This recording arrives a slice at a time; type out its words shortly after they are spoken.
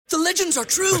The legends are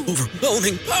true.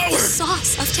 Overwhelming power!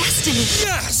 Sauce of destiny.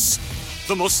 Yes!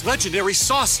 The most legendary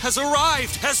sauce has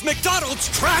arrived as McDonald's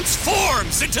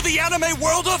transforms into the anime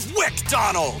world of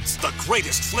WickDonald's. The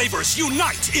greatest flavors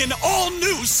unite in all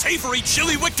new savory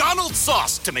chili McDonald's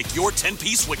sauce to make your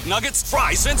 10-piece Wick Nuggets,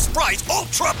 fries, and Sprite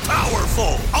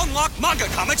ultra-powerful. Unlock manga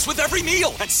comics with every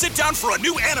meal and sit down for a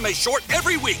new anime short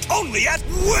every week only at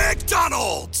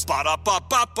WickDonald's.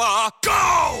 Ba-da-ba-ba-ba,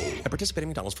 go! At participating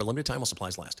McDonald's for a limited time while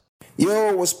supplies last.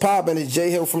 Yo, what's poppin'? It's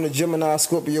Jay Hill from the Gemini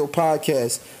Scorpio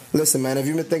podcast. Listen, man, if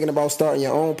you've been thinking about starting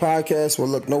your own podcast, well,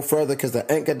 look no further because the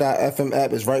Anchor.fm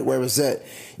app is right where it's at.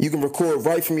 You can record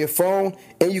right from your phone,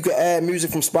 and you can add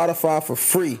music from Spotify for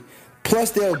free.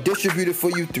 Plus, they'll distribute it for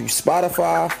you through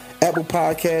Spotify, Apple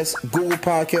Podcasts, Google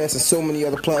Podcasts, and so many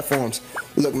other platforms.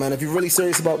 Look, man, if you're really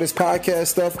serious about this podcast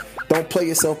stuff, don't play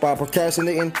yourself by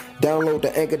procrastinating. Download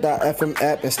the Anchor.fm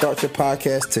app and start your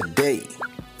podcast today.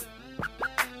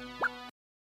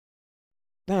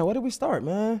 Man, where did we start,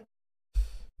 man?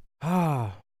 You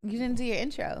didn't do your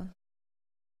intro.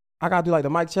 I gotta do like the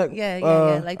mic check.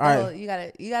 Yeah. Like the whole, you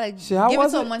gotta Shit, how give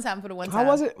was it to it? him one time for the one time.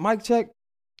 How was it? Mic check.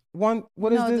 What is what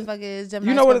this? the fuck is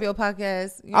Gemini You know what Scorpio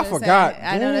podcast? You know I what I'm forgot. saying?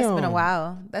 I know that's been a Damn.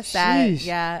 while. That's sad. Sheesh.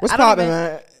 Yeah. What's I don't poppin', even-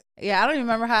 man? Yeah, I don't even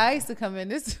remember how I used to come in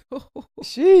this.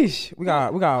 Sheesh. We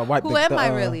gotta wipe Who am I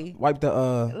really? Wipe the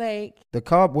Like, the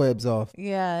cobwebs off.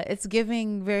 yeah, it's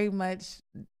giving very much.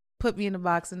 Put me in the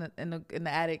box in the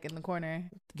attic in the corner.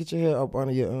 Get your hair up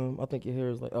under your I think your hair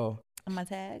is like On my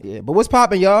tag. Yeah, but what's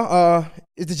poppin', y'all?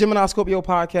 It's the Gemini Scorpio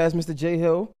podcast, Mr. J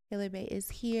Hill. Hillary Bay is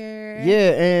here.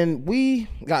 Yeah, and we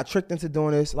got tricked into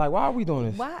doing this. Like, why are we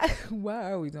doing this?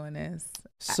 Why are we doing this?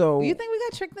 So You think we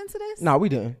got tricked into this? No, we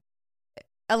didn't.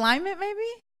 Alignment, maybe?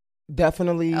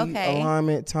 Definitely Okay.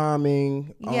 alignment,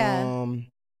 timing. Yeah.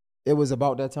 It was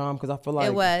about that time because I feel like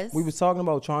It was. we was talking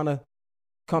about trying to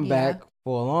come Yeah. back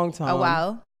for a long time. A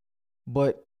while.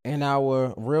 But in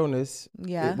our realness,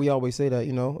 Yeah. we always say that,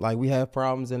 like we have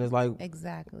problems and it's like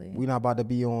Exactly. we're not about to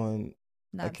be on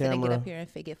Not a finna get camera. up here and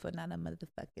fake it for not a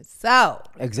motherfucking so.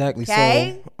 Exactly.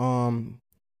 Okay. So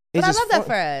But it's I just love that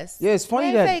for us. Yeah, it's funny we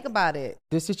ain't that fake about it.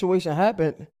 this situation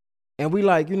happened and we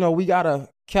like, we gotta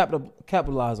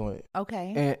capitalize on it.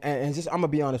 Okay. And just I'm gonna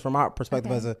be honest from our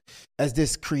perspective Okay. as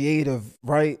this creative,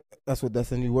 right?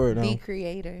 That's a new word. The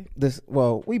creator.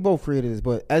 We both created this,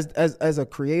 but as a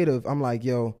creative, I'm like,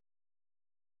 yo,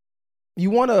 you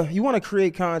wanna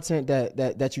create content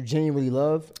that you genuinely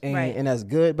love and, Right. and that's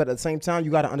good, but at the same time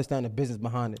you gotta understand the business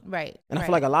behind it. Right. And I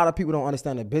feel like a lot of people don't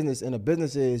understand the business, and the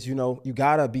business is, you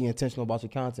gotta be intentional about your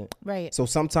content. Right. So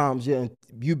sometimes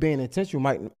you being intentional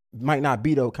might not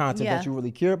be the content Yeah. that you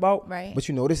really care about. Right. But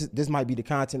this might be the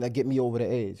content that get me over the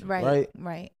edge. Right.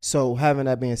 Right. So having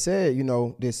that being said,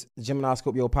 this Gemini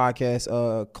Scorpio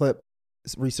podcast clip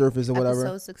resurfaced or whatever.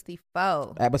 Episode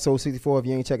 64. Episode 64. If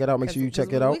you ain't check it out, make sure you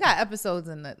check it out. We got episodes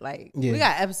in the Yeah. We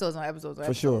got episodes on episodes on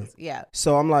For episodes. sure. Yeah.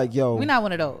 So I'm like, yo. We're not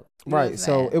one of those. You know what I'm Right. So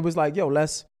saying? it was like, yo,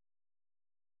 let's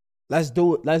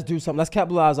do it. Let's do something. Let's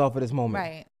capitalize off of this moment.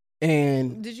 Right.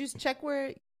 And Did you check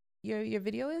where your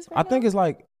video is right I think now? it's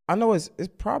like, I know it's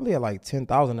probably at like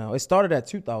 10,000 now. It started at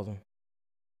 2,000.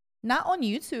 Not on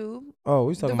YouTube. Oh,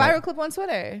 we The talking viral about. clip on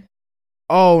Twitter.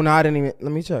 Oh no, I didn't even.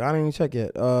 Let me check. I didn't even check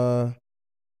yet.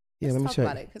 Yeah, Let's let me talk check.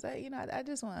 about it because I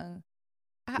just want.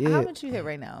 Yeah. How much you hit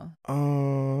right now?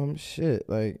 Shit.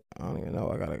 Like I don't even know.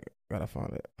 I gotta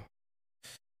find it.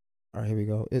 All right, here we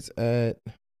go. It's at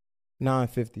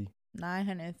 950.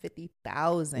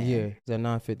 950,000. Yeah, it's at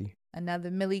 950.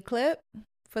 Another Millie clip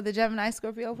for the Gemini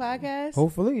Scorpio podcast.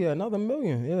 Hopefully, yeah, another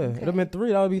million. Yeah, Okay. it'd have been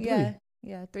 3. That would be 3.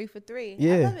 Yeah, 3 for 3.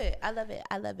 Yeah. I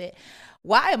love it.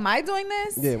 Why am I doing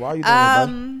this? Yeah, why are you doing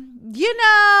it,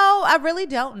 I really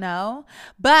don't know.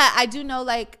 But I do know,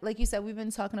 like you said, we've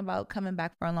been talking about coming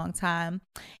back for a long time.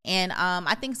 And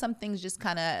I think some things just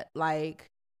kind of like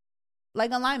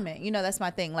alignment, that's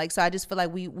my thing. Like, so I just feel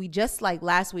like we just like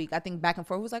last week, I think back and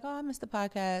forth was like, oh, I missed the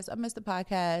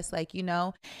podcast. Like,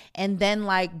 and then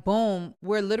like, boom,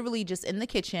 we're literally just in the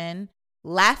kitchen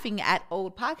laughing at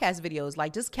old podcast videos,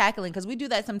 like just cackling. Cause we do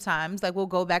that sometimes. Like we'll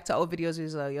go back to old videos.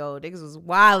 He's like, yo, niggas was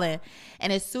wilding.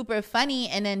 And it's super funny.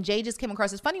 And then Jay just came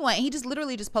across this funny one. And he just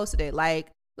literally just posted it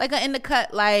like a in the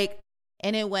cut,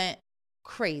 and it went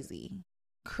crazy.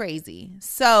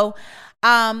 So,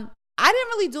 I didn't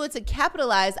really do it to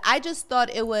capitalize. I just thought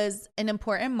it was an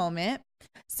important moment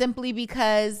simply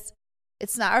because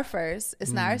it's not our first,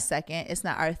 it's not our second, it's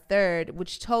not our third,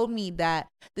 which told me that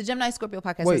the Gemini Scorpio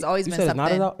podcast has always been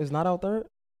something. It's not out third?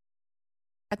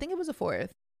 I think it was a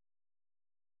fourth.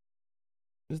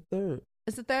 It's third.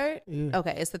 It's the third? Yeah.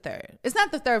 Okay, it's the third. It's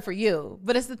not the third for you,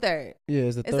 but it's the third. Yeah,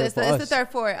 it's the third It's the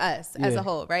third for us as a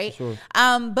whole, right? Sure.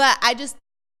 But I just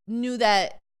knew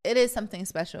that it is something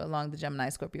special along the Gemini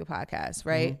Scorpio podcast,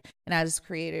 right? Mm-hmm. And as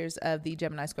creators of the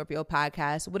Gemini Scorpio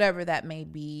podcast, whatever that may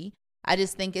be, I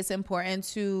just think it's important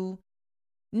to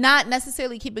not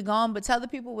necessarily keep it going, but tell the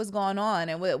people what's going on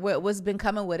and what's been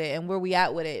coming with it and where we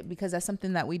at with it, because that's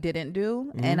something that we didn't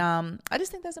do. Mm-hmm. And I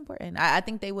just think that's important. I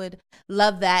think they would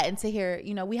love that, and to hear,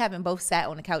 we haven't both sat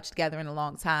on the couch together in a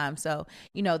long time. So,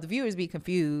 the viewers be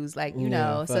confused, like,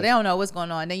 so they don't know what's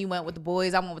going on. Then you went with the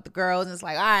boys, I went with the girls, and it's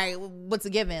like, all right, what's a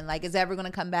given? Like, is it ever going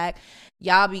to come back?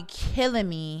 Y'all be killing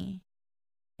me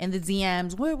in the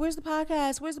DMs. Where's the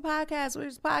podcast? Where's the podcast?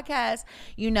 Where's the podcast?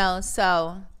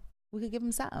 So we could give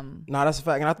them something. No, that's a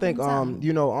fact. And I think,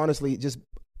 honestly, just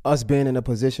us being in the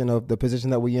position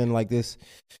that we in, like this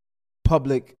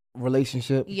public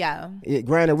relationship. Yeah.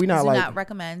 Granted, we not do like. not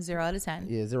recommend 0 out of 10.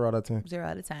 Yeah, 0 out of 10. 0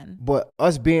 out of 10. But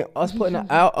us putting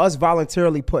out, us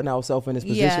voluntarily putting ourselves in this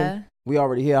position. Yeah. We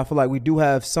already here. I feel like we do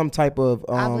have some type of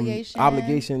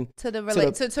obligation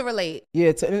to relate.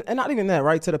 Yeah, and not even that,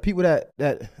 right? To the people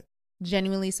that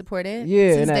genuinely supported.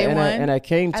 Yeah, since day one. And that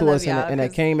came to us, and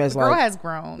that came as the girl like has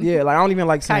grown. Yeah, like I don't even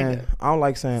like saying Kinda. I don't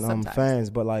like saying Sometimes. fans,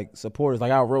 but like supporters,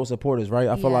 like our real supporters, right?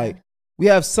 I feel Yeah. like we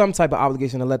have some type of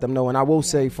obligation to let them know. And I will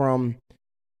say from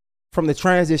the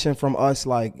transition from us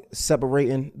like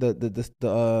separating the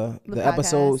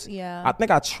episodes, yeah. I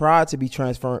think I tried to be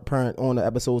transparent on the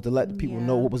episodes to let the people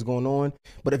know what was going on.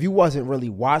 But if you wasn't really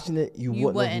watching it, you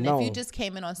wouldn't have known. If you just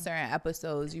came in on certain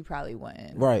episodes, you probably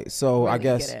wouldn't. Right. So really I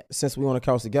guess since we on the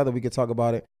couch together, we could talk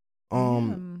about it.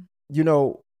 I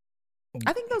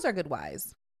think those are good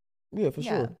whys. Yeah, for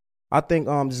sure. I think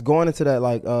just going into that,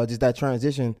 like just that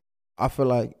transition, I feel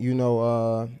like,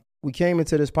 we came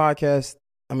into this podcast.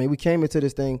 I mean, we came into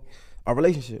this thing, a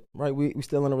relationship, right? We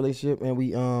still in a relationship, and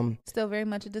we still very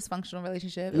much a dysfunctional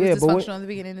relationship. Yeah, it was dysfunctional in the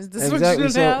beginning. It's dysfunctional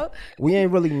exactly. now. So we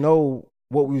ain't really know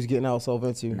what we was getting ourselves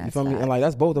into. That's you feel me? facts. And like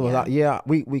that's both of us. Yeah.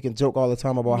 We can joke all the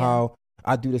time about how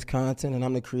I do this content and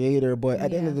I'm the creator, but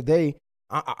at the end of the day,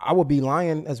 I would be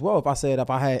lying as well if I said if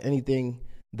I had anything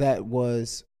that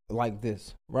was like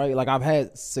this, right? Like I've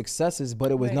had successes,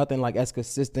 but it was nothing like as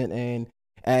consistent and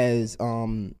as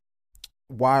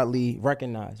widely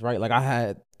recognized, right? Like I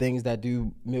had things that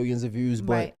do millions of views,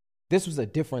 but this was a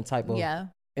different type of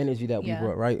energy that we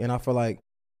brought, right? And I feel like,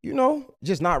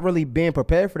 just not really being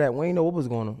prepared for that. We ain't know what was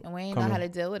going on. And we ain't know how to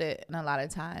deal with it. And a lot of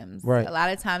times, right? A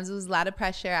lot of times it was a lot of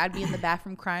pressure. I'd be in the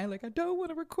bathroom crying like, I don't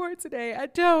want to record today. I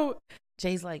don't.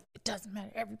 Jay's like, it doesn't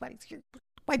matter. Everybody's here.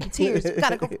 Wipe your tears. You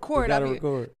gotta go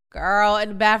record. Girl, in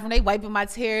the bathroom, they wiping my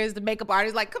tears. The makeup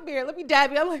artist like, come here, let me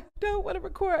dab you. I'm like, don't want to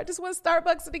record. I just want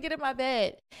Starbucks to get in my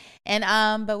bed. And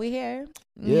but we here,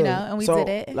 and we did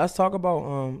it. Let's talk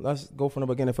about let's go from the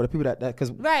beginning for the people that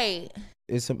because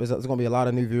it's gonna be a lot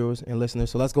of new viewers and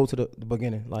listeners. So let's go to the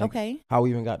beginning, like how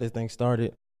we even got this thing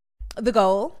started. The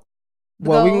goal.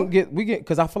 We get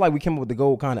because I feel like we came up with the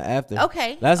goal kind of after.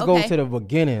 Okay. Let's go to the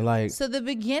beginning. So the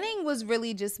beginning was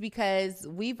really just because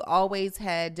we've always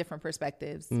had different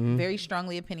perspectives, very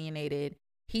strongly opinionated.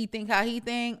 He think how he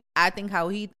think, I think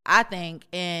how I think,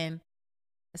 and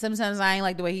sometimes I ain't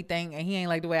like the way he think, and he ain't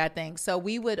like the way I think. So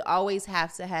we would always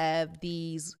have to have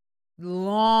these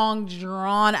long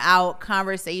drawn out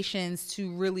conversations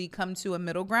to really come to a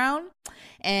middle ground.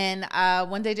 And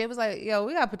one day Jay was like, yo,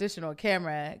 we gotta put this shit on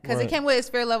camera, because it came with its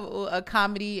fair level of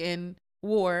comedy and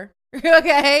war.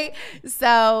 Okay,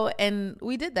 so and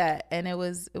we did that, and it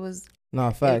was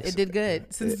facts. It did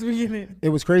good since the beginning. It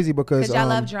was crazy because y'all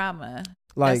love drama.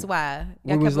 Like, that's why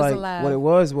y'all kept us alive. What it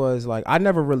was like I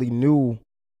never really knew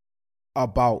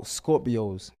about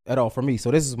Scorpios at all for me.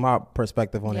 So this is my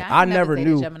perspective on it. I never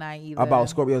knew about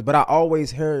Scorpios, but I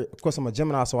always heard, of course I'm a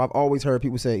Gemini, so I've always heard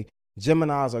people say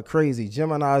Geminis are crazy.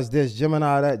 Geminis this,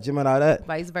 Gemini that, Gemini that.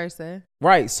 Vice versa.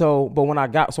 Right. So, but when I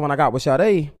got with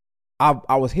Sade,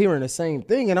 I was hearing the same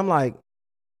thing, and I'm like,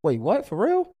 wait, what? For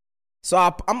real? So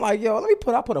I'm like, yo,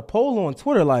 I put a poll on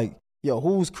Twitter, like, yo,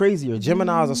 who's crazier,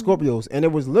 Geminis or Scorpios? And it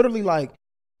was literally like,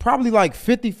 probably like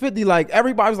 50-50. Like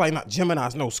everybody was like, not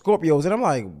Geminis, no Scorpios. And I'm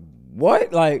like,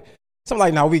 what? Like, so I'm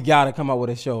like, no, we gotta come up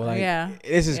with a show. Like,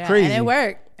 this is crazy. And it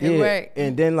worked. It worked.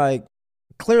 And then like,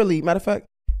 clearly, matter of fact,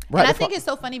 and I think it's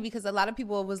so funny because a lot of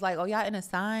people was like, oh, y'all into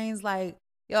signs? Like,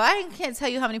 yo, I can't tell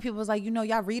you how many people was like,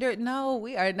 y'all reader. No,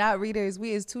 we are not readers.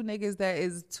 We is two niggas that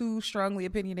is too strongly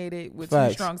opinionated with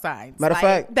two strong signs. Matter of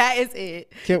fact, that is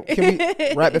it. Can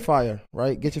we rapid fire,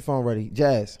 right? Get your phone ready.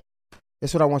 Jazz,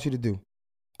 that's what I want you to do.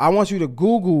 I want you to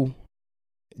Google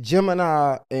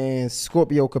Gemini and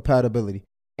Scorpio compatibility.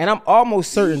 And I'm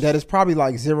almost certain that it's probably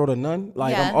like 0 to none.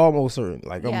 Like I'm almost certain.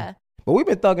 Like but we've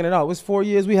been thugging it out. It was 4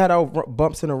 years. We had our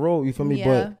bumps in the road. You feel me?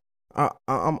 Yeah. But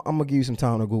I'm gonna give you some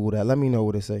time to Google that. Let me know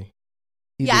what it say.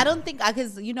 I don't think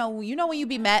because you know when you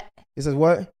be mad. It says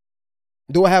what?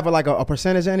 Do I have a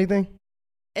percentage or anything?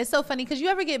 It's so funny because you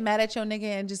ever get mad at your nigga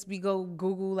and just go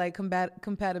Google like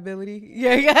compatibility?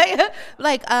 Yeah.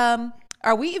 Like,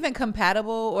 are we even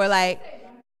compatible or like?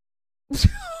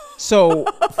 So,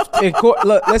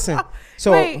 look, listen.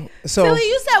 So, Wait, Silly,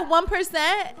 you said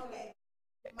 1%.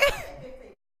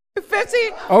 50.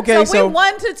 Okay, so we're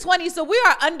 1 to 20, so we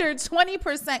are under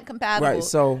 20% compatible. Right.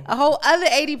 So a whole other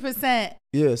 80%.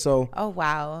 Yeah. So. Oh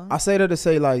wow. I say that to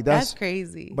say like that's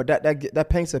crazy. But that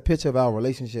paints a picture of our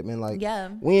relationship, man. Like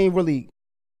we ain't really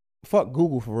fuck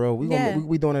Google for real.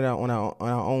 We doing it on our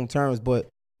own terms. But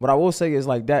what I will say is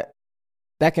like that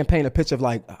can paint a picture of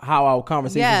like how our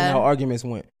conversations and our arguments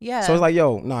went. Yeah. So it's like,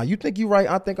 yo, nah, you think you right,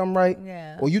 I think I'm right.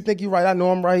 Yeah. Or you think you right, I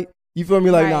know I'm right. You feel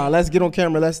me? Like, nah, let's get on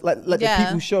camera. Let's let the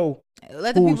people show.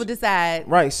 Let the people decide.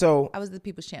 Right. So I was the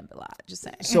people's champ a lot. Just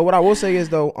saying. So what I will say is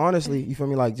though, honestly, you feel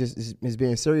me? Like just is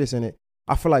being serious in it.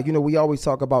 I feel like, we always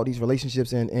talk about these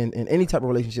relationships and any type of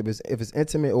relationship is if it's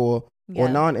intimate or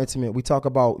non-intimate, we talk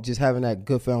about just having that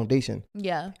good foundation.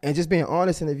 Yeah. And just being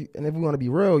honest, and if we want to be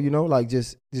real, like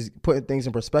just putting things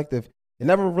in perspective. It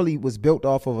never really was built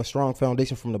off of a strong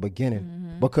foundation from the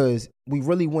beginning because we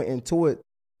really went into it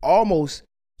almost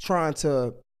trying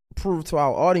to prove to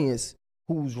our audience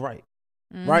who's right.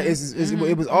 Right?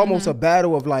 It was almost a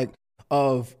battle of like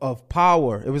of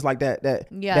power. It was like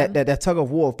that tug of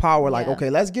war of power. Like, okay,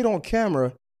 let's get on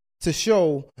camera to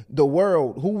show the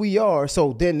world who we are,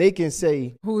 so then they can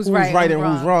say who's right and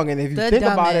who's wrong. And if you think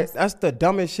about it, that's the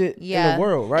dumbest shit in the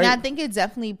world, right? And I think it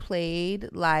definitely played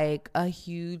like a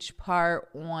huge part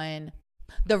on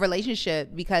the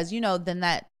relationship because then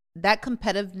that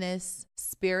competitiveness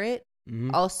spirit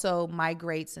also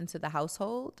migrates into the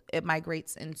household. It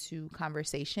migrates into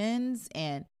conversations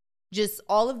and just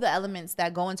all of the elements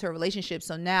that go into a relationship.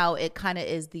 So now it kind of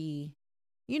is the,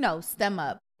 stem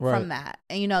up from that.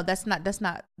 And, that's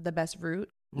not the best route,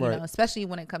 especially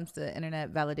when it comes to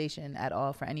internet validation at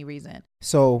all for any reason.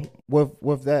 So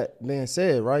with that being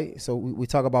said, right? So we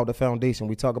talk about the foundation.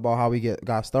 We talk about how we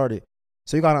got started.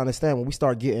 So you got to understand when we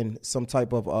start getting some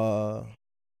type of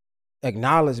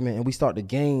acknowledgement and we start to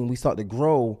gain, we start to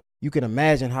grow, you can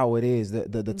imagine how it is,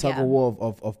 the tug of war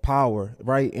of power,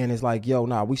 right? And it's like, yo,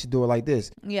 nah, we should do it like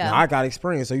this. Yeah. Now, I got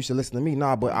experience, so you should listen to me.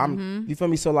 Nah, but you feel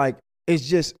me? So like, it's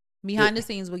just. Behind the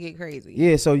scenes would get crazy.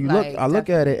 Yeah, so I look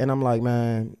at it and I'm like,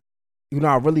 man,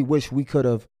 I really wish we could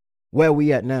have, where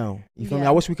we at now. You feel me?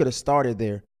 I wish we could have started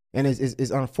there. And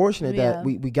it's unfortunate that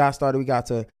we got started, we got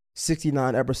to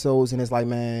 69 episodes and it's like,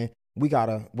 man, we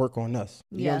gotta work on us.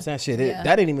 You know what I'm saying? Shit,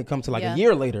 that didn't even come to like a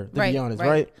year later, to be honest,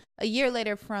 right? A year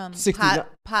later from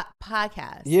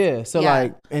podcast. Yeah. So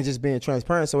like, and just being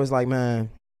transparent. So it's like, man,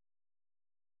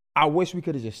 I wish we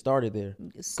could have just started there.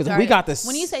 Because we got this.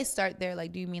 When you say start there,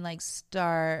 like, do you mean like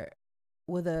start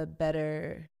with a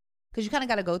better? Because you kind of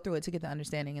got to go through it to get the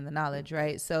understanding and the knowledge,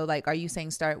 right? So like, are you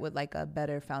saying start with like a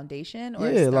better foundation,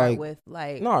 or start with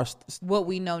like what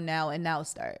we know now and now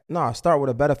start? No, start with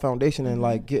a better foundation and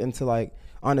like get into like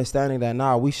understanding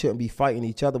that we shouldn't be fighting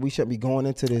each other. We shouldn't be going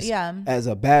into this as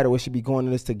a battle. We should be going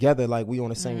into this together, like we on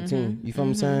the same team. You feel what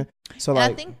I'm saying? So and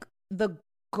I think the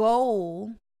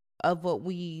goal of what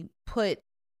we put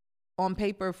on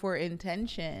paper for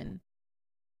intention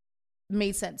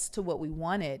made sense to what we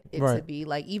wanted it to be.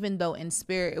 Like, even though in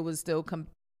spirit it was still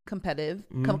competitive,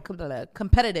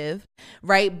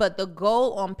 right? But the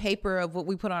goal on paper of what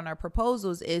we put on our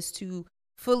proposals is to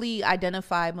fully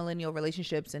identify millennial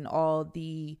relationships and all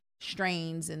the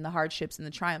strains and the hardships and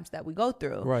the triumphs that we go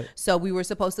through. Right. So we were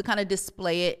supposed to kind of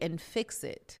display it and fix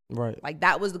it. Right. Like,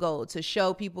 that was the goal, to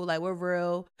show people like we're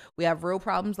real. We have real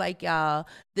problems like y'all.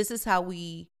 This is how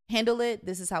we handle it.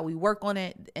 This is how we work on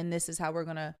it. And this is how we're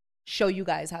going to show you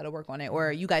guys how to work on it,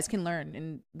 or you guys can learn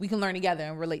and we can learn together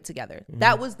and relate together.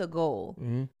 That was the goal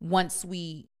once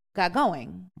we got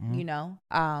going, I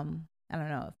don't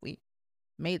know if we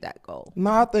made that goal.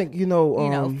 No, I think,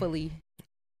 fully.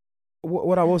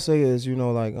 What I will say is,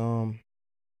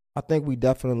 I think we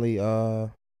definitely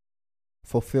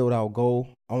fulfilled our goal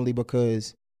only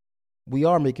because we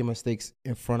are making mistakes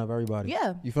in front of everybody.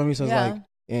 Yeah. You feel me? So it's like,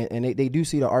 and they do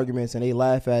see the arguments and they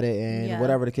laugh at it and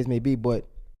whatever the case may be, but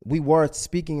we were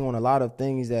speaking on a lot of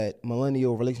things that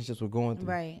millennial relationships were going through.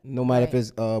 Right. No matter if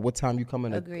it's what time you come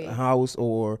in the house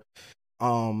or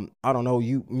I don't know,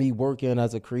 me working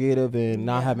as a creative and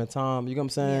not having time. You know what I'm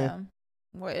saying? Yeah.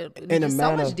 Well, in a just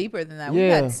manner, so much deeper than that. Yeah. We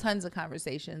had tons of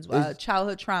conversations.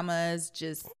 Childhood traumas,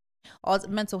 just all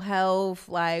mental health.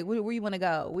 Like, where you want to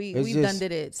go? We've done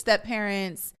did it. Step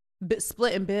parents,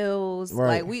 splitting bills.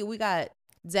 Right. Like we got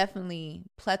definitely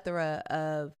plethora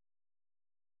of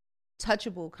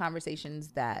touchable conversations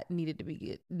that needed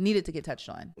to get touched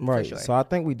on. Right. For sure. So I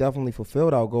think we definitely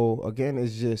fulfilled our goal. Again,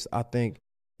 it's just, I think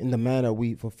in the manner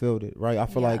we fulfilled it, right? I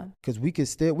feel like, because we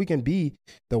can be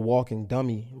the walking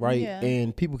dummy, right? Yeah.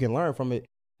 And people can learn from it.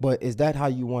 But is that how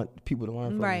you want people to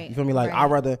learn from Right. it? You feel me? Like, Right. I'd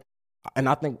rather, and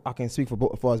I think I can speak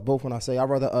for us both when I say I'd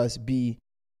rather us be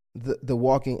the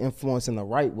walking influence in the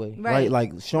right way, right?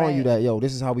 Like showing you that, yo,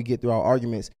 this is how we get through our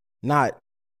arguments, not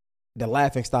the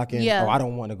laughing stock in, oh, I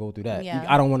don't want to go through that. Yeah.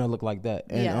 I don't want to look like that.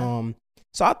 And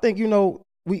so I think,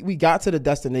 we got to the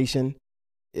destination.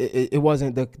 It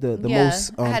wasn't the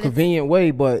most convenient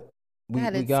way, but we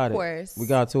got it. We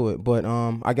got to it. But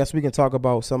I guess we can talk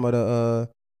about some of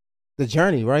the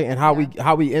journey, right? And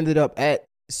how we ended up at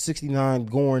 69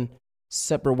 going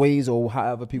separate ways, or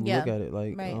however people look at it.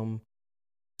 Like,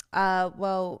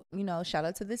 well, shout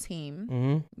out to the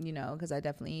team, because I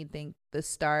definitely think the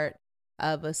start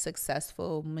of a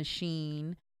successful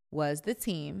machine was the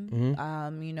team.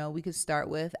 We could start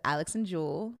with Alex and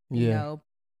Jewel,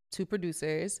 two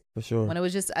producers. For sure. When it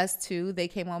was just us two, they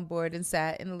came on board and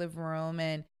sat in the living room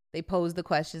and they posed the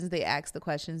questions, they asked the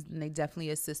questions, and they definitely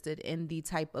assisted in the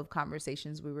type of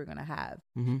conversations we were going to have.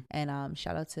 And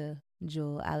shout out to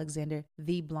Jewel Alexander,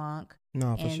 the Blanc,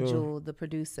 and sure. Jewel, the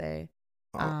producer.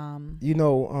 I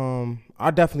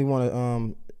definitely want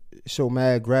to show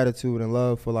mad gratitude and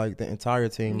love for like the entire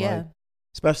team, like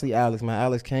especially Alex. Man,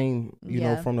 Alex came,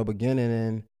 from the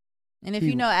beginning, and if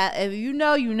you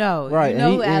know, you know, right?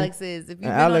 Who Alex is. If you've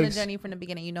been on the journey from the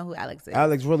beginning, you know who Alex is.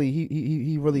 Alex really,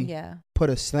 he really put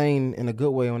a stain in a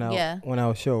good way on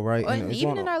our show, right? And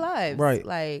even in our lives, right?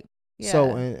 Like,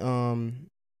 So, and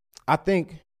I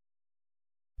think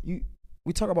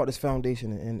we talk about this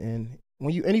foundation, and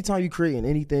anytime you create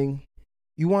anything,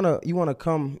 you wanna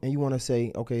come and you wanna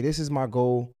say, okay, this is my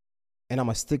goal, and I'm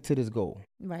gonna stick to this goal.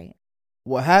 Right.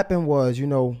 What happened was,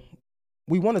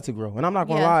 we wanted to grow, and I'm not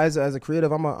gonna lie, as a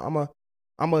creative, I'm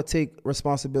gonna take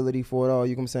responsibility for it all.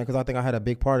 You know what I'm saying? Because I think I had a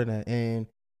big part in that, and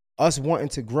us wanting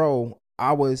to grow,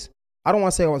 I don't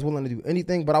want to say I was willing to do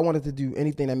anything, but I wanted to do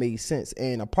anything that made sense.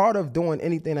 And a part of doing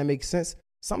anything that makes sense,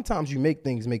 sometimes you make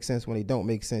things make sense when they don't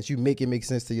make sense. You make it make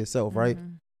sense to yourself, right?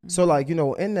 So like,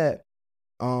 in that,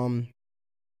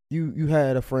 you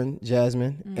had a friend,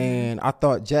 Jasmine, and I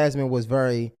thought Jasmine was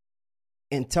very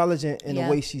intelligent in the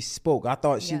way she spoke. I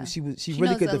thought she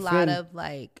really could defend a lot of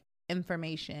like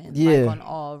information, like on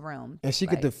all realms, and she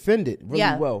could defend it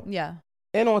really well. Yeah.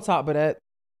 And on top of that,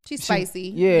 she's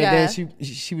spicy. Then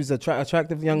she was an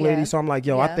attractive young lady. So I'm like,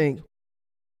 yo, I think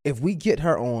if we get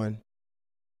her on,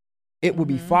 it would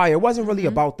be fire. It wasn't really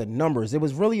about the numbers. It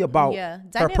was really about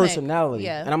her personality.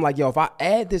 Yeah. And I'm like, yo, if I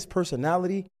add this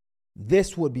personality,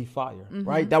 this would be fire,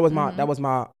 right? That was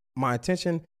my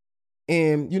intention.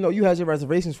 And you had your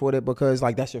reservations for it because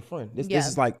like that's your friend. This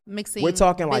is like mixing. We're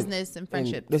talking business like and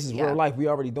friendship. This is real life. We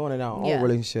already doing it in our own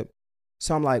relationship.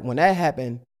 So I'm like, when that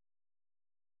happened,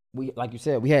 we, like you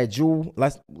said, we had Jewel.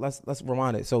 Let's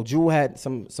rewind it. So Jewel had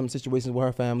some situations with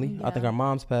her family. I think her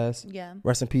mom's passed. Yeah.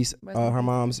 Rest in peace. Her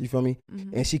mom's. You feel me?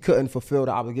 And she couldn't fulfill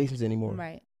the obligations anymore.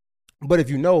 Right. But if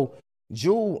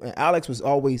Jewel and Alex was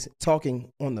always talking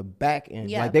on the back end.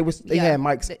 Yeah. Like they had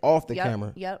mics off the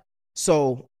camera. Yep.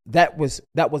 So that was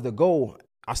the goal.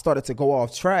 I started to go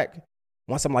off track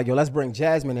once I'm like, yo, let's bring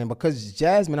Jasmine in, because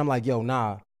Jasmine, I'm like, yo,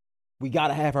 nah, we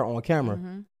gotta have her on camera.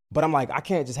 But I'm like, I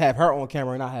can't just have her on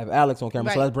camera and not have Alex on camera.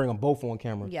 Right. So let's bring them both on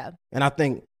camera. Yeah. And I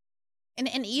think,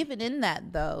 and even in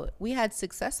that though, we had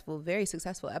very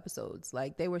successful episodes.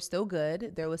 Like they were still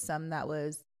good. There was some that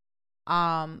was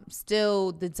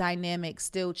still the dynamic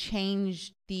still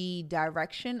changed the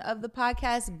direction of the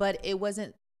podcast, but it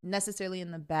wasn't necessarily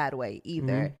in the bad way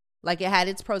either. Like it had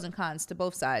its pros and cons to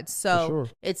both sides. So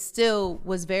it still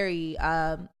was very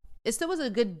it still was a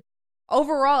good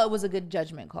overall, it was a good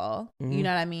judgment call. You know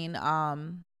what I mean?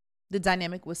 The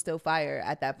dynamic was still fire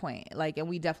at that point. Like, and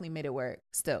we definitely made it work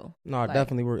still. No, it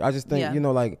definitely worked. I just think,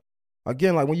 like,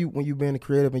 again, like when you being a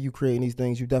creative and you creating these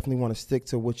things, you definitely want to stick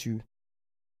to what you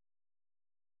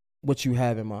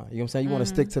have in mind. You know what I'm saying? You want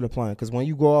to stick to the plan. Because when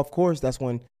you go off course, that's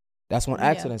when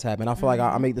accidents happen. I feel like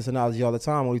I make this analogy all the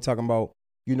time when we talking about,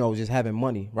 just having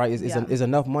money, right? Is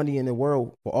enough money in the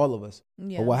world for all of us.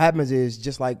 But what happens is,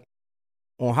 just like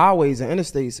on highways and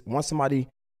interstates, once somebody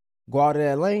go out of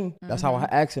that lane, that's how an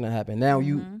accident happened. Now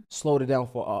you slowed it down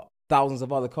for thousands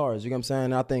of other cars. You know what I'm saying?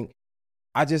 And I think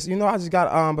I just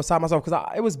got beside myself because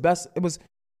it was best. It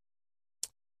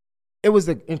was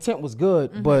the intent was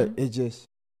good, but it just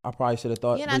I probably should have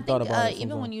thought. Yeah, and I thought think about it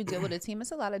even when you deal with a team,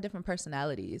 it's a lot of different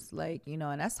personalities, like, you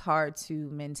know, and that's hard to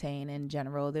maintain in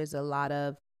general. There's a lot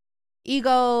of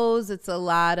egos, it's a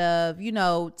lot of, you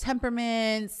know,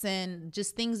 temperaments and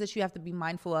just things that you have to be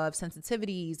mindful of,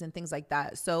 sensitivities and things like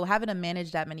that. So having to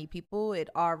manage that many people, it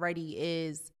already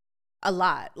is a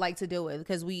lot, like, to deal with,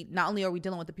 because we not only are we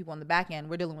dealing with the people on the back end,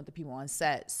 we're dealing with the people on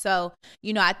set. So,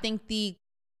 you know, I think the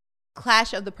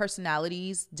clash of the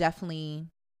personalities definitely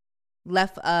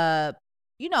left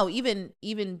you know,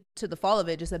 even to the fall of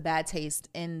it, just a bad taste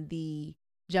in the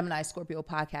Gemini Scorpio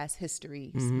podcast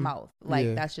history's mouth.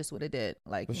 Like, that's just what it did.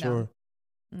 Like, for sure.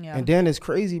 Yeah. And then it's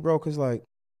crazy, bro, because like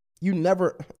you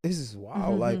never. This is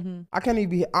wild. Like I can't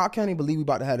even believe we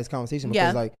about to have this conversation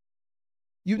because like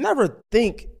you never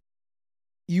think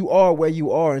you are where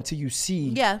you are until you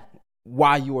see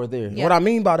why you are there. What I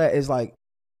mean by that is like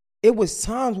it was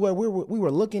times where we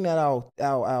were looking at our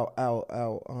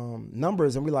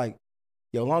numbers and we like,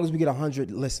 yo, as long as we get 100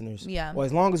 listeners, or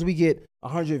as long as we get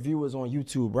 100 viewers on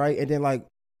YouTube, right? And then like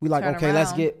we like, Turn okay, around.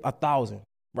 let's get 1,000,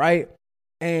 right?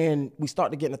 And we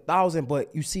start to get 1,000,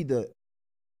 but you see the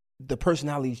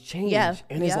personalities change,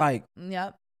 and it's like,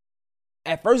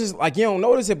 at first it's like you don't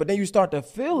notice it, but then you start to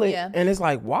feel it, and it's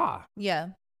like, why? You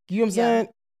know what I'm saying?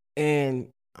 And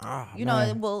you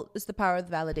know, well, it's the power of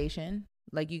the validation.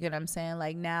 Like, you get what I'm saying?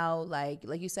 Like now, like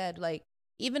you said, like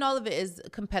even all of it is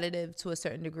competitive to a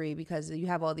certain degree because you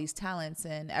have all these talents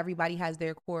and everybody has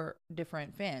their core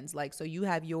different fans. Like, so you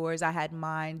have yours, I had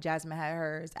mine, Jasmine had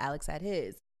hers, Alex had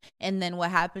his. And then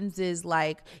what happens is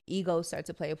like egos start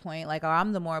to play a point. Like, oh,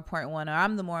 I'm the more important one, or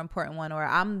I'm the more important one, or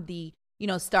I'm the, you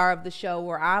know, star of the show,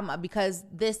 or I'm because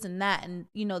this and that, and,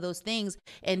 you know, those things.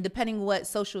 And depending what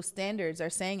social standards are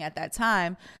saying at that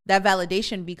time, that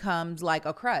validation becomes like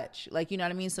a crutch. Like, you know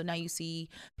what I mean? So now you see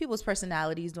people's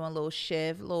personalities doing a little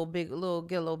shift, get a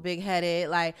little big headed.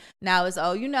 Like now it's,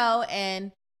 oh, you know,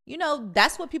 and you know,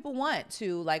 that's what people want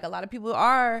to. Like, a lot of people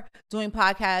are doing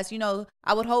podcasts. You know,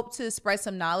 I would hope to spread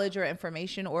some knowledge or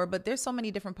information, but there's so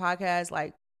many different podcasts,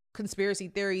 like conspiracy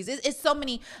theories. It's so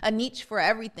many, a niche for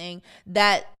everything,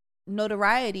 that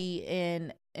notoriety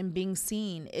and being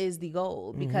seen is the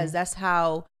goal, because that's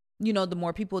how, you know, the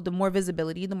more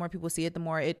visibility, the more people see it, the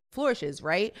more it flourishes,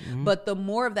 right? But the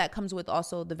more of that comes with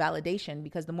also the validation,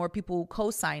 because the more people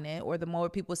co-sign it, or the more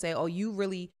people say, oh, you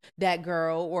really that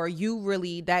girl, or you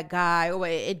really that guy, or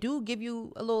it do give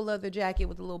you a little leather jacket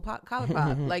with a little collar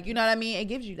pop. Like, you know what I mean? It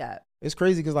gives you that. It's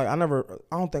crazy because like I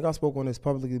don't think I spoke on this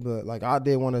publicly, but like I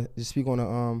did want to just speak on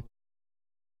the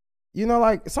you know,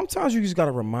 like sometimes you just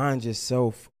gotta remind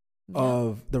yourself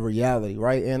of the reality,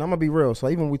 right? And I'm gonna be real. So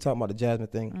even when we talk about the Jasmine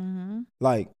thing,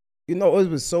 like, you know, it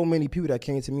was so many people that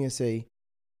came to me and say,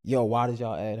 yo, why did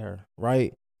y'all add her?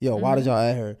 Right? Yo, why did y'all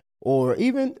add her? Or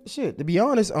even shit, to be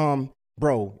honest,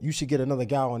 bro, you should get another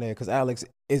guy on there because Alex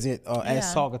isn't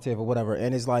as talkative or whatever.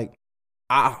 And it's like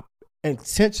I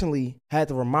intentionally had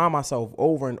to remind myself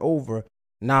over and over,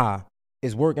 nah,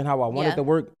 it's working how I want it to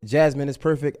work. Jasmine is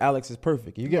perfect, Alex is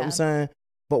perfect. You get what I'm saying?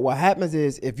 But what happens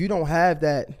is if you don't have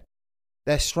that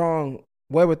strong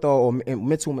wherewithal or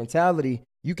mental mentality,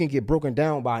 you can get broken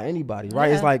down by anybody,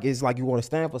 right? It's like you want to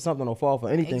stand for something or fall for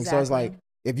anything. Exactly. So it's like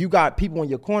if you got people in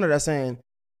your corner that's saying,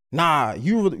 nah,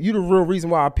 you the real reason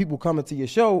why people coming to your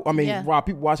show. I mean, why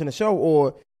people watching the show,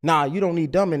 or nah, you don't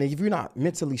need them. And if you're not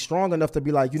mentally strong enough to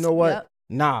be like, you know what,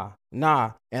 nah.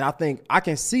 And I think I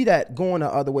can see that going the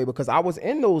other way because I was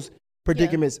in those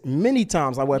predicaments many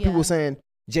times, like where people saying,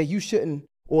 Jay, you shouldn't,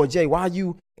 or Jay, why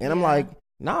you? And I'm like,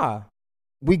 nah,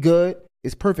 we good.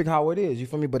 It's perfect how it is. You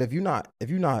feel me? But if you're not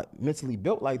mentally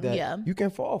built like that, you can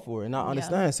fall for it. And I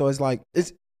understand. So it's like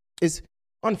it's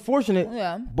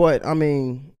unfortunate. But I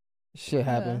mean, shit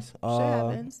happens. Shit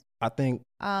happens. I think.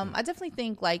 I definitely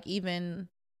think like even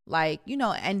like, you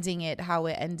know, ending it how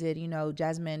it ended. You know,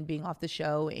 Jasmine being off the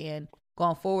show and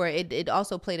going forward, it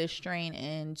also played a strain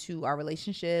into our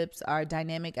relationships, our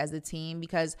dynamic as a team,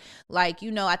 because like, you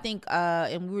know, I think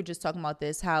and we were just talking about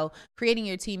this, how creating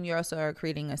your team, you also are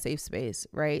creating a safe space,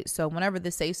 right? So whenever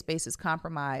the safe space is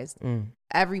compromised,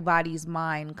 everybody's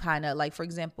mind kind of like, for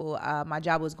example, my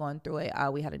job was going through it.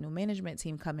 We had a new management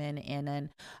team come in, and then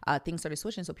things started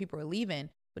switching, so people were leaving.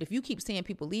 But if you keep seeing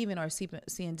people leaving or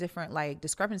seeing different like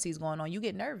discrepancies going on, you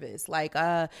get nervous. Like,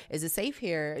 is it safe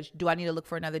here? Do I need to look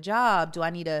for another job? Do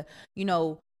I need to, you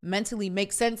know, mentally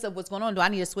make sense of what's going on? Do I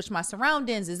need to switch my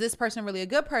surroundings? Is this person really a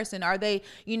good person? Are they,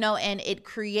 you know, and it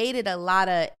created a lot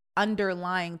of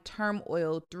underlying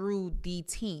turmoil through the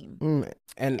team.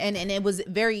 And it was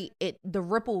the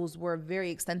ripples were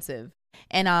very extensive.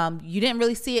 And you didn't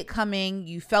really see it coming.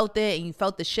 You felt it, and you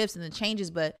felt the shifts and the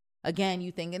changes. But again,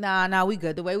 you thinking, nah, we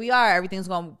good the way we are. Everything's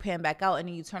going to pan back out. And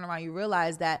then you turn around, you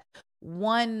realize that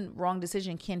one wrong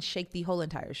decision can shake the whole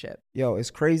entire ship. Yo, it's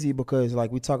crazy because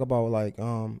like we talk about like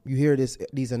you hear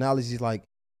these analogies like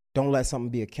don't let something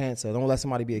be a cancer. Don't let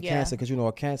somebody be a cancer because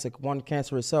one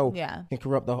cancerous cell can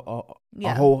corrupt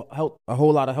a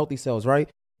whole lot of healthy cells, right?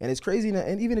 And it's crazy.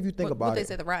 And even if you think about what it, they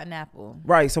say, the rotten apple,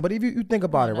 right? So, but if you think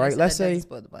about it, right? Let's say,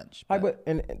 spoil the bunch,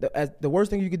 the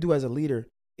worst thing you could do as a leader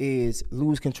is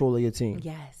lose control of your team.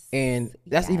 Yes, and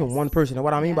that's even one person. And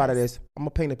what I mean by that is, I'm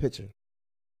gonna paint a picture.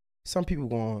 Some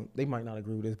people they might not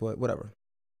agree with this, but whatever.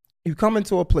 You come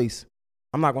into a place.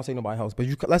 I'm not gonna say nobody's house, but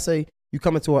let's say you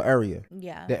come into an area.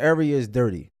 Yeah. The area is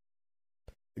dirty.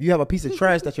 If you have a piece of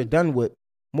trash that you're done with,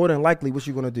 more than likely, what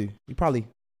you gonna do? You probably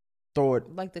throw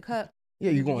it like the cup.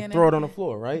 Yeah, you're gonna throw it on the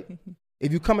floor, right?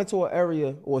 If you come into an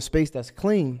area or a space that's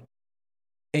clean,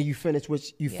 and you finish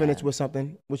with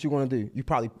something, what you gonna do? You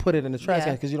probably put it in the trash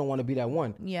can because you don't want to be that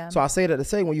one. Yeah. So I say that to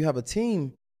say when you have a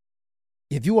team,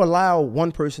 if you allow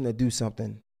one person to do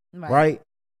something, right,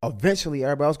 eventually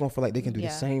everybody else gonna feel like they can do the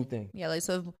same thing. Yeah, like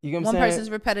so you know one person's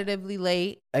repetitively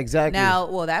late. Exactly.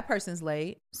 Now, that person's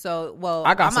late. So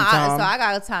I got some time. So I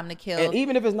got time to kill. And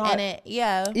even if it's not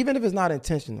even if it's not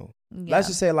intentional. Yeah. Let's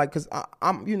just say like cause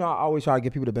I'm I always try to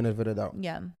give people the benefit of the doubt.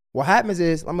 Yeah. What happens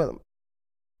is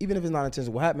even if it's not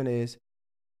intentional, what happens is,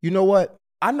 you know what?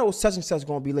 I know such and such is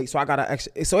gonna be late, so I gotta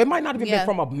extra. So it might not even be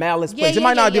from a malice place. It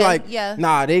might not be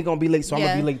nah, they gonna be late, so I'm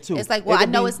gonna be late too. It's like, well, I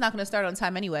know it's not gonna start on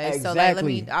time anyway.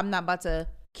 Exactly. So I'm not about to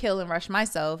kill and rush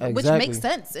myself, exactly. Which makes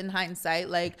sense in hindsight.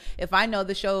 Like if I know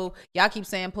the show, y'all keep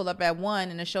saying pull up at 1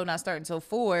 and the show not starting until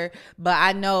 4, but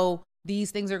I know these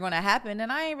things are gonna happen,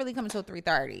 and I ain't really coming till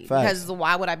 3:30 because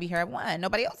why would I be here at 1?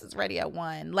 Nobody else is ready at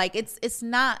 1. Like it's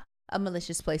not a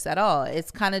malicious place at all. It's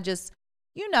kind of just.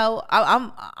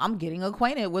 I'm getting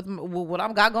acquainted with what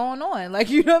I've got going on. Like,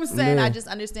 you know what I'm saying? Yeah. I just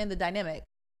understand the dynamic.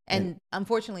 And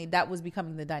unfortunately, that was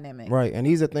becoming the dynamic. Right. And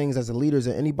these are things as a leaders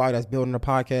and anybody that's building a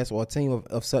podcast or a team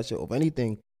of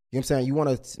anything, you know what I'm saying? You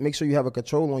want to make sure you have a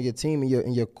control on your team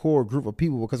and your core group of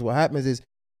people, because what happens is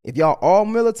if y'all all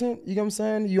militant, you know what I'm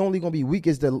saying? You only going to be weak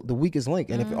as the weakest link.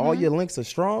 And if all your links are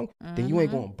strong, then you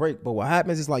ain't going to break. But what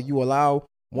happens is like you allow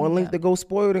one link to go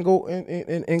spoiled and go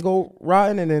and go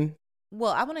rotten, and then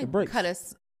well, I want to cut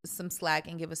us some slack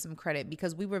and give us some credit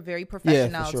because we were very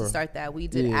professional to start that. We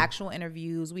did actual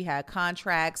interviews. We had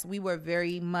contracts. We were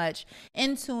very much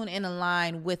in tune and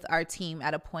aligned with our team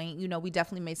at a point. We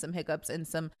definitely made some hiccups and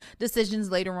some decisions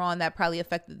later on that probably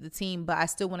affected the team, but I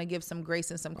still want to give some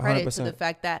grace and some credit 100%. To the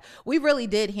fact that we really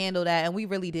did handle that and we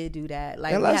really did do that.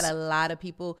 Like we had a lot of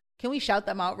people. Can we shout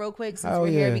them out real quick since we're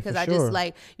here? Because I just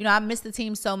I miss the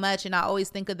team so much, and I always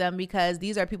think of them because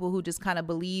these are people who just kind of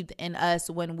believed in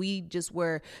us when we just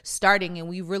were starting and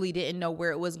we really didn't know where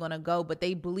it was going to go, but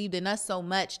they believed in us so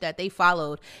much that they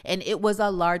followed, and it was a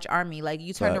large army. Like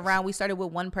you turned around, we started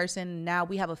with one person, now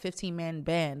we have a 15-man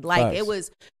band. Like it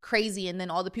was crazy, and then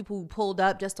all the people who pulled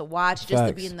up just to watch, just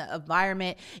to be in the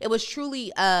environment. It was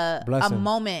truly a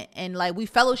moment, and like we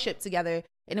fellowshiped together,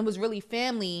 and it was really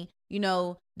family.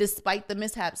 Despite the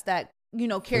mishaps that,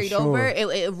 carried over,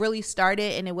 it really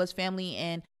started and it was family.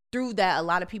 And through that, a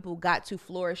lot of people got to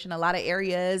flourish in a lot of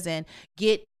areas and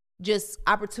get just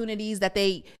opportunities that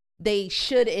they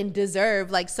should and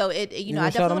deserve. Like, so I definitely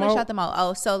want to shout them out.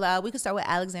 Oh, so we could start with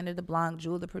Alexander DeBlanc,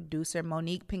 Jewel, the producer,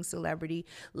 Monique, Pink Celebrity,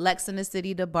 Lex in the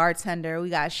City, the bartender.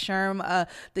 We got Sherm,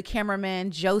 the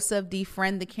cameraman, Joseph, D.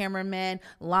 Friend, the cameraman,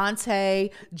 Lante,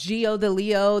 Gio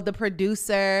DeLeo, the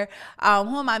producer.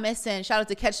 Who am I missing? Shout out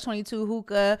to Catch 22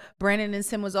 Hookah. Brandon and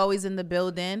Sim was always in the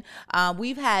building.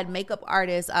 We've had makeup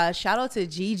artists. Shout out to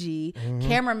Gigi,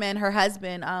 cameraman, her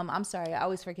husband. I'm sorry, I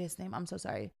always forget his name. I'm so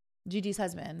sorry. Gigi's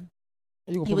husband.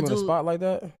 You gonna put me on the spot like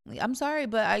that? I'm sorry,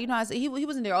 but he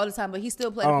wasn't there all the time, but he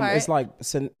still played a part. It's like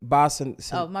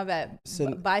oh, my bad.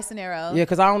 Bicenero. Yeah,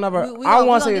 because I don't ever. I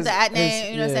want to say the at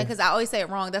name. You know what I'm saying? Because I always say it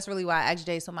wrong. That's really why I asked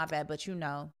Jay. So my bad. But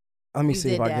let me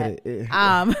see if I get it.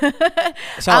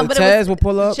 Shout out to Taz will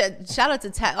pull up. Shout out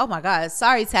to Taz. Oh my God,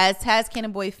 sorry Taz. Taz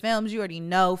Cannon Boy Films. You already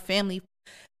know. Family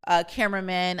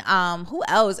cameraman. Who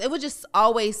else? It was just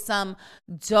always some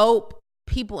dope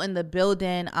people in the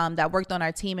building that worked on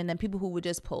our team, and then people who would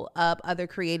just pull up, other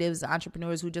creatives,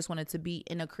 entrepreneurs who just wanted to be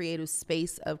in a creative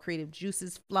space of creative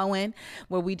juices flowing,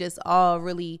 where we just all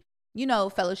really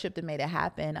fellowshipped and made it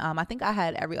happen. I think I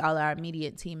had all our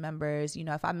immediate team members.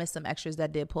 If I missed some extras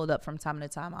that did pulled up from time to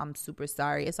time, I'm super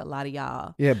sorry. It's a lot of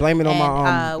y'all. Yeah, blame it on my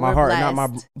heart,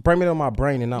 blame it on my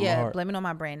brain and not my heart. Yeah, blame it on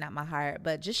my brain, not my heart.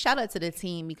 But just shout out to the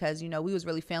team because we was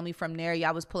really family from there.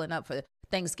 Y'all was pulling up for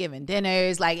Thanksgiving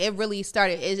dinners. Like it really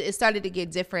started. It started to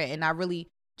get different, and I really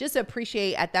just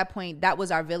appreciate at that point that was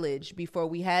our village before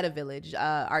we had a village.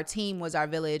 Our team was our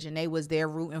village, and they was there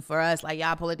rooting for us. Like,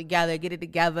 y'all pull it together, get it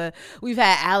together. We've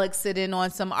had Alex sit in on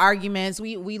some arguments.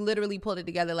 We literally pulled it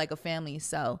together like a family.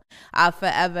 So I'll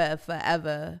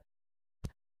forever,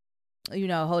 you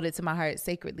know, hold it to my heart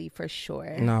sacredly for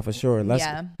sure. Nah, for sure.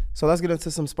 So let's get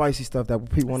into some spicy stuff that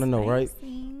people want to know, right?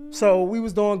 So we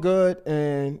was doing good,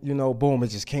 and you know, boom, it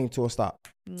just came to a stop.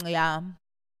 Yeah,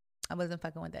 I wasn't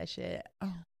fucking with that shit.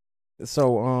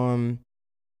 So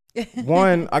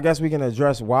one, I guess we can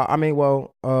address why. I mean,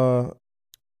 well,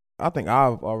 I think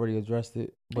I've already addressed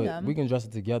it, but we can address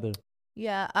it together.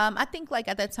 Yeah, I think like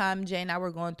at that time, Jay and I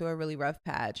were going through a really rough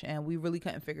patch, and we really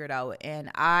couldn't figure it out.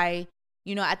 And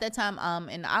you know, at that time,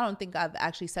 and I don't think I've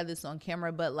actually said this on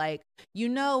camera, but like, you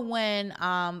know, when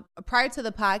prior to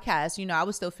the podcast, you know, I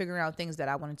was still figuring out things that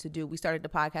I wanted to do. We started the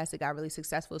podcast, it got really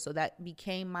successful, so that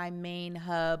became my main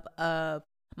hub of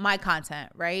my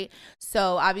content, right?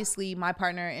 So obviously my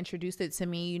partner introduced it to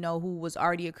me, you know, who was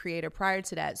already a creator prior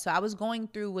to that. So I was going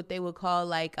through what they would call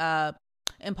like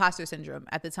imposter syndrome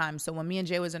at the time. So when me and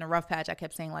Jay was in a rough patch, I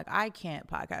kept saying like, I can't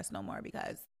podcast no more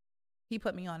because he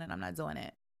put me on and I'm not doing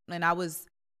it. And I was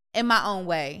in my own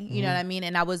way, you know what I mean?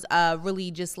 And I was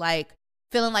really just like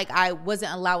feeling like I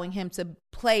wasn't allowing him to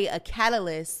play a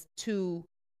catalyst to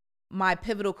my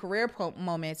pivotal career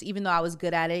moments, even though I was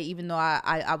good at it, even though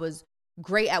I was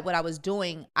great at what I was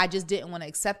doing. I just didn't want to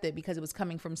accept it because it was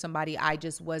coming from somebody I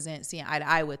just wasn't seeing eye to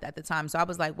eye with at the time. So I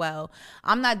was like, well,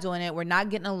 I'm not doing it. We're not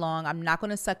getting along. I'm not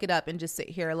going to suck it up and just sit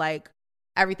here like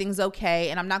everything's okay.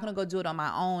 And I'm not going to go do it on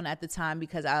my own at the time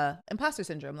because imposter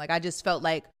syndrome. Like I just felt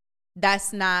like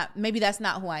maybe that's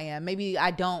not who I am. Maybe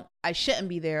I shouldn't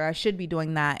be there. I should be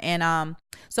doing that. And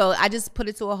so I just put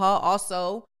it to a halt.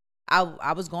 Also,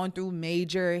 I was going through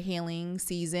major healing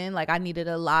season. Like I needed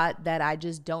a lot that I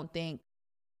just don't think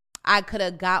I could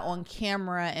have got on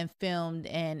camera and filmed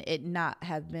and it not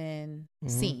have been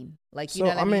seen. Like, you know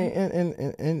what I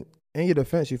mean? in your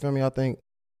defense, you feel me? I think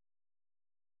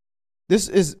this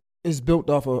is built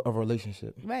off of a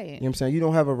relationship. Right. You know what I'm saying? You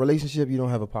don't have a relationship, you don't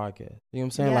have a podcast. You know what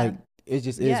I'm saying? Yeah. Like it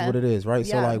just is what it is, right?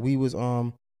 Yeah. So like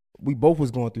we both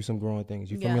was going through some growing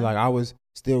things. You feel me? Like I was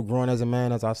still growing as a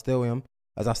man as I still am.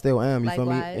 You Likewise. feel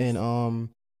me? And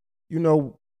you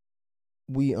know,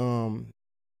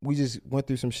 we just went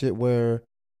through some shit where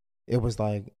it was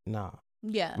like, nah.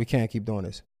 Yeah. We can't keep doing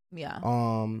this. Yeah.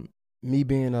 Me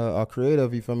being a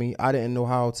creative, you feel me? I didn't know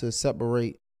how to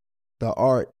separate the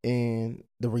art and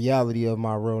the reality of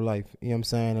my real life. You know what I'm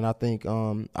saying? And I think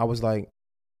I was like,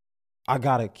 I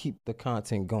gotta keep the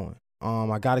content going.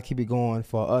 I gotta keep it going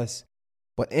for us.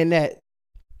 But in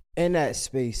that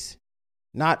space,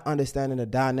 not understanding the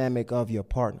dynamic of your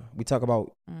partner. We talk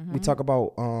about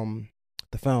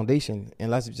the foundation, and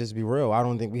let's just be real. I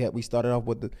don't think we started off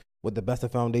with the best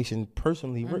of foundation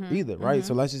personally either, right?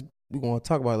 So we're gonna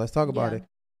talk about it. Let's talk about it.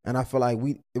 And I feel like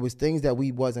it was things that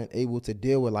we wasn't able to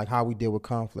deal with, like how we deal with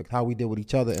conflict, how we deal with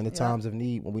each other in the times of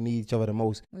need when we need each other the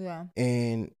most. Yeah.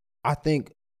 And I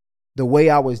think the way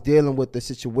I was dealing with the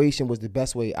situation was the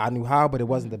best way I knew how, but it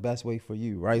wasn't the best way for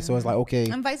you, right? So it's like, okay,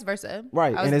 and vice versa,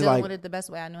 right? I was and it's dealing like with it the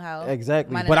best way I knew how.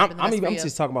 Exactly. But I'm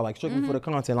just talking about like strictly for the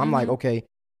content. I'm like, okay,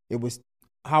 it was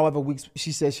however weeks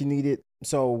she said she needed,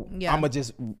 so I'ma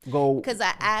just go. Because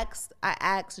I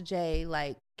asked Jay,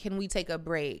 like, can we take a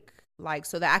break, like,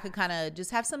 so that I could kind of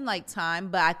just have some like time.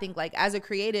 But I think like as a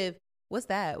creative, what's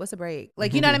a break?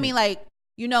 Like, you know what I mean? Like,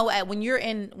 you know, when you're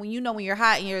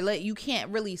hot and you're lit, you can't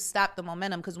really stop the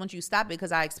momentum, because once you stop it,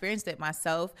 because I experienced it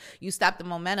myself, you stop the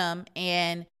momentum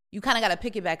and you kind of got to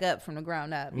pick it back up from the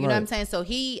ground up. You know what I'm saying? So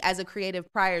he, as a creative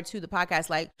prior to the podcast,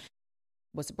 like,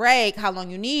 what's a break? How long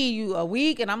you need? You a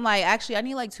week? And I'm like, actually, I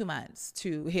need like 2 months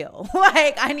to heal.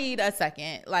 Like, I need a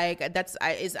second. Like,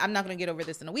 I'm not going to get over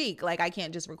this in a week. Like, I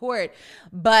can't just record.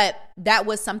 But that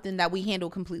was something that we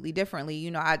handled completely differently. You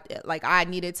know, I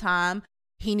needed time.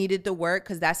 He needed the work,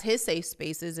 because that's his safe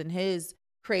spaces and his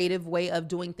creative way of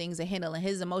doing things and handling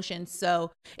his emotions.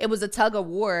 So it was a tug of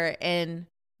war, and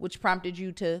which prompted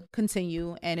you to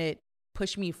continue, and it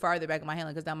pushed me farther back in my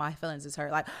handling, because now my feelings is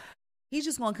hurt. Like, he's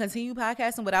just going to continue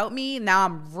podcasting without me. Now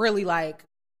I'm really like,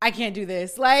 I can't do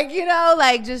this. Like, you know,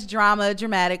 like just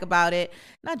dramatic about it.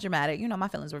 Not dramatic. You know, my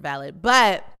feelings were valid,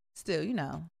 but still, you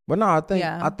know. But no, I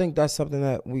think that's something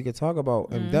that we could talk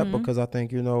about in depth, because I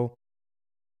think, you know,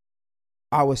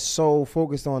 I was so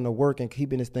focused on the work and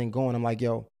keeping this thing going. I'm like,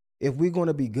 yo, if we're going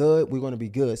to be good, we're going to be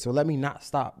good. So let me not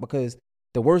stop, because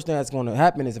the worst thing that's going to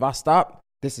happen is if I stop,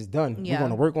 this is done. We're going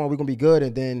to work on it. We're going to be good.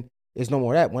 And then there's no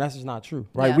more of that. Well, that's just not true,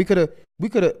 right? Yeah. We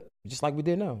could have just like we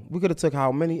did now. We could have took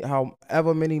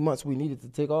however many months we needed to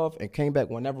take off and came back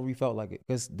whenever we felt like it.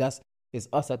 Because it's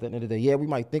us at the end of the day. Yeah, we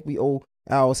might think we owe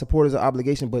our supporters an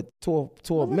obligation, but to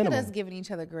a minimum. Look at us giving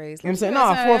each other grace. You know what I'm saying?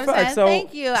 Nah, for a fact. So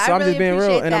thank you. So I I'm really just being real,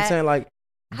 appreciate and I'm that. saying like,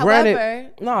 However,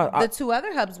 granted, the two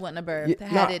other hubs wouldn't have birthed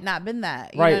had it not been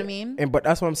that. You right. know what I mean? But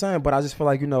that's what I'm saying. But I just feel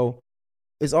like,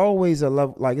 it's always a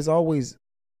level. Like it's always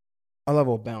a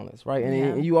level of balance, right?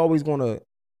 And you always gonna.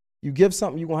 You give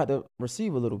something, you're going to have to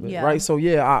receive a little bit, right? So,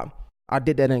 yeah, I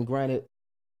did that, and granted,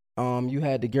 you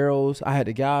had the girls, I had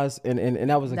the guys, and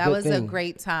that was a good thing. That was a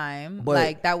great time.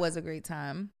 But that was a great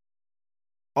time.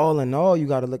 All in all, you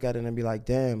got to look at it and be like,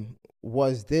 damn,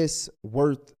 was this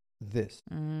worth this,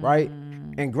 right?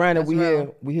 And granted,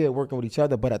 we here working with each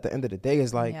other, but at the end of the day,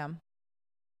 it's like,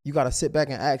 you got to sit back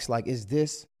and ask, like, is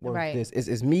this worth this?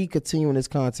 Is me continuing this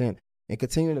content and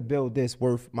continuing to build this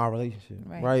worth my relationship,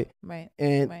 right?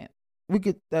 And we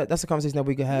could that's a conversation that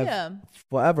we could have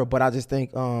forever. But I just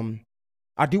think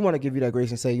I do want to give you that grace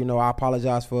and say, I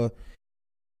apologize for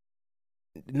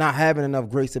not having enough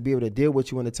grace to be able to deal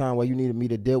with you in the time where you needed me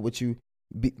to deal with you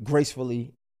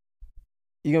gracefully.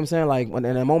 You know what I'm saying? Like in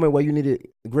a moment where you needed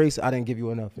grace, I didn't give you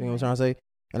enough. You know what I'm trying to say?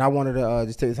 And I wanted to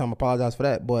just take the time to apologize for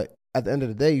that. But at the end of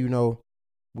the day,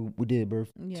 we did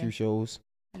birth 2 shows.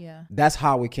 Yeah, that's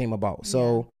how it came about.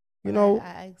 So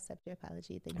I accept your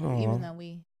apology. Thank you. Even though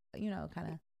we, kind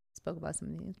of spoke about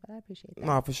some things, but I appreciate that.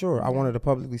 Nah, for sure. Yeah. I wanted to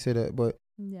publicly say that, but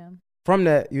from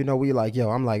that, we like,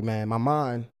 I'm like, man, my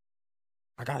mind,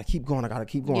 I gotta keep going. Yeah. I'm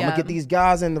gonna get these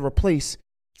guys in the replace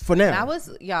for now. And I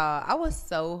was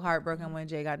so heartbroken when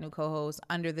Jay got new co-host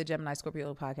under the Gemini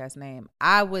Scorpio podcast name.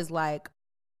 I was like,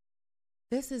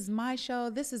 this is my show.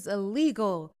 This is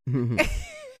illegal.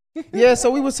 Yeah, so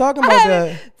we was talking about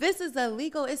that. This is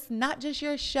illegal. It's not just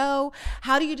your show.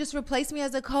 How do you just replace me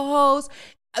as a co-host?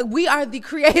 We are the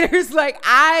creators. Like,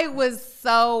 I was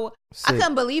so sick. I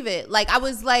couldn't believe it. Like, I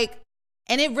was like,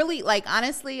 and it really, like,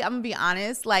 honestly, I'm gonna be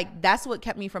honest, like, that's what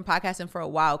kept me from podcasting for a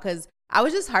while, because I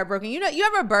was just heartbroken. You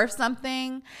ever birth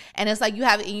something and it's like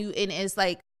and it's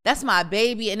like, that's my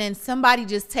baby, and then somebody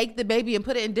just take the baby and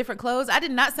put it in different clothes. I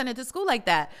did not send it to school like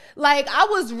that. Like, I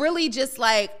was really just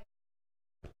like,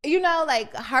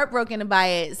 like heartbroken by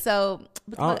it. So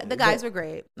the guys were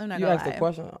great. I'm not gonna lie. You asked the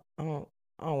question. I don't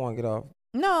want to get off.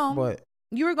 No, but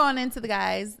you were going into the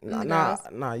guys.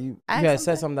 Nah. You had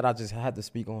said something that I just had to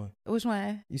speak on. Which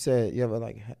one? You said you ever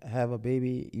like have a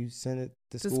baby, you send it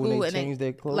to school and they change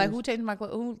their clothes. Like, who changed my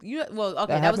clothes?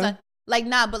 That was a. Like,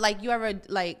 nah, but like, you ever,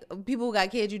 like, people who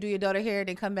got kids, you do your daughter hair,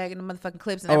 they come back in the motherfucking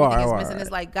clips and everything is missing. It's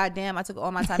like, goddamn, I took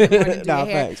all my time in the morning to do your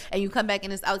hair. And you come back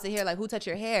and it's out to here, like, who touched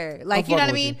your hair? Like, you know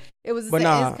what I mean? It was, it's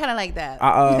kind of like that.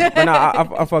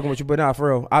 I'm fucking with you, but nah,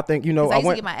 for real. I think, I used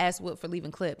to get my ass whooped for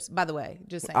leaving clips, by the way,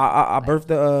 just saying. I birthed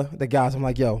the guys. I'm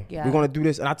like, yo, we're going to do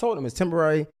this. And I told them it's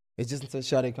temporary. It's just until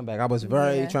Shadi come back. I was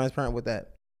very transparent with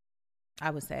that. I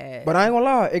was sad. But I ain't gonna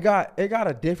lie, it got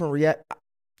a different react.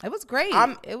 It was great.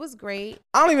 It was great.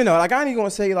 I don't even know. Like, I ain't even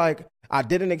gonna say like I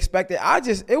didn't expect it.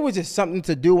 It was just something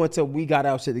to do until we got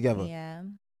our shit together. Yeah.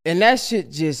 And that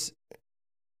shit just,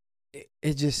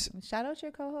 it just. Shout out your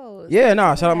co-host. Yeah,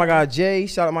 no. Shout out my guy Jay.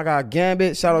 Shout out my guy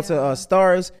Gambit. Shout out to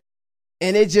Stars.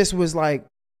 And it just was like,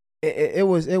 it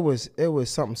was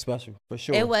something special for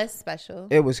sure. It was special.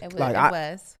 It was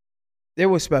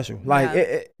special.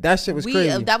 Like, that shit was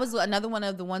crazy. That was another one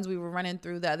of the ones we were running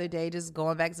through the other day, just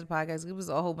going back to the podcast. It was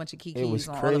a whole bunch of key keys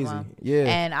on all of them. Yeah.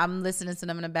 And I'm listening to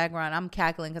them in the background. I'm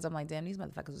cackling because I'm like, damn, these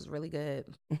motherfuckers was really good.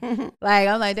 Like,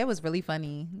 I'm like, that was really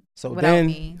funny. So without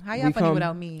me. How y'all funny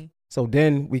without me? So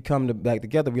then we come back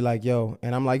together. We like, yo.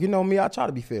 And I'm like, me, I try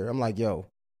to be fair. I'm like, yo,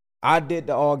 I did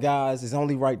the all guys. It's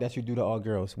only right that you do the all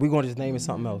girls. We're going to just name it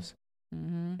something else.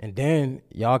 Mm-hmm. And then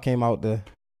y'all came out the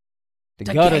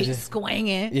gutter just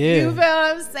swinging. Yeah. You feel what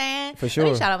I'm saying? For sure.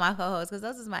 Let me shout out my co-hosts because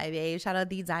those is my babe. Shout out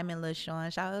D Diamond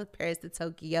LaShawn. Shout out Paris to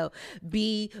Tokyo.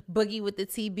 B Boogie with the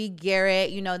TB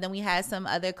Garrett. Then we had some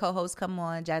other co-hosts come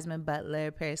on. Jasmine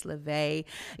Butler, Paris LeVay.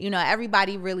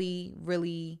 Everybody really,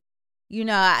 really,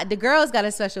 the girls got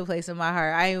a special place in my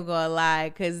heart. I ain't gonna lie,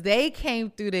 because they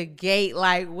came through the gate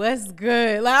like, what's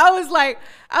good? Like, I was like,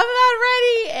 I'm not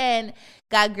ready, and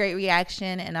got great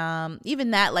reaction. And even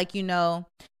that, like,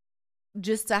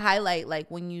 just to highlight,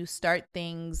 like, when you start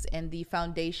things and the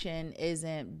foundation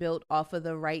isn't built off of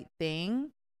the right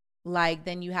thing, like,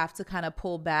 then you have to kind of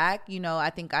pull back. I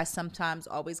think I sometimes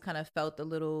always kind of felt a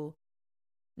little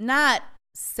not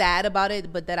sad about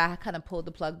it, but that I kind of pulled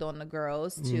the plug on the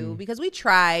girls too, because we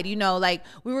tried, like,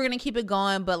 we were gonna keep it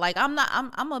going, but like, I'm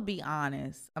gonna be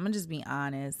honest. I'm gonna just be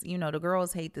honest. The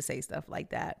girls hate to say stuff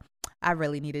like that. I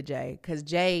really needed Jay, because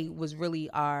Jay was really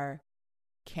our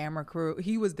camera crew.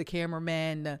 He was the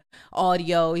cameraman, the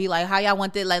audio. He like, how y'all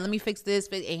want that? Like, let me fix this.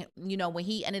 And, you know, when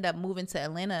he ended up moving to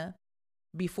Atlanta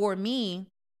before me,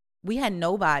 we had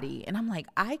nobody. And I'm like,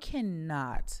 I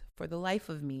cannot, for the life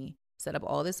of me, set up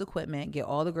all this equipment, get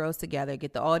all the girls together,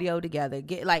 get the audio together,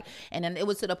 get like, and then it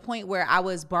was to the point where I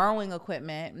was borrowing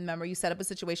equipment. Remember, you set up a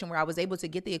situation where I was able to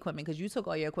get the equipment because you took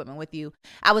all your equipment with you.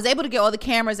 I was able to get all the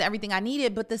cameras and everything I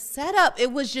needed, but the setup,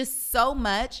 it was just so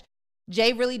much.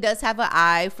 Jay really does have an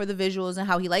eye for the visuals and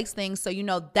how he likes things. So, you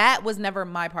know, that was never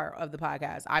my part of the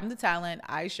podcast. I'm the talent.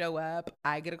 I show up,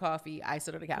 I get a coffee, I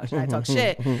sit on the couch, and I talk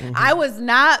shit. I was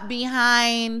not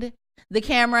behind the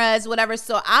cameras, whatever.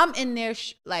 So I'm in there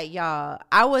like, y'all,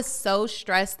 I was so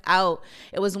stressed out.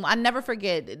 It was, I never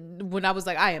forget when I was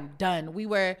like, I am done. We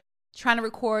were trying to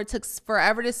record, took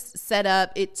forever to set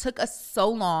up. It took us so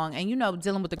long. And, you know,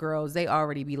 dealing with the girls, they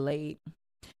already be late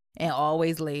and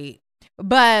always late.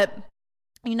 But,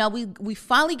 you know, we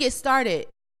finally get started.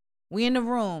 We in the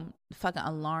room. The fucking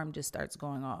alarm just starts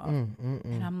going off.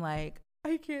 And I'm like,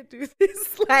 I can't do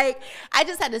this. Like, I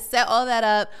just had to set all that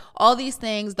up, all these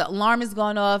things. The alarm is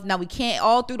going off. Now we can't,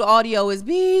 all through the audio is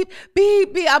beep,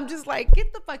 beep, beep. I'm just like,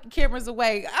 get the fucking cameras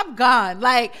away. I'm gone.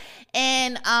 Like,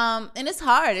 and it's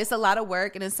hard. It's a lot of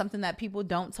work, and it's something that people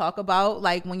don't talk about.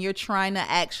 Like, when you're trying to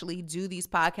actually do these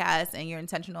podcasts and you're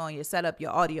intentional on your setup,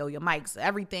 your audio, your mics,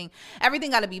 everything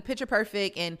got to be picture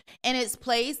perfect and in its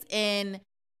place. And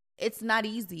it's not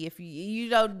easy. If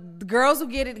you know, the girls who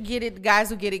get it, the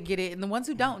guys who get it, and the ones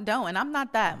who don't. And I'm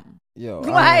not them. Yo,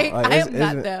 I am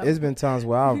not them. It's been times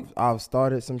where I've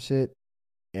started some shit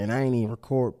and I ain't even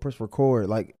push record.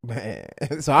 Like, man,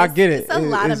 so I get it. It's a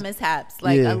lot of mishaps.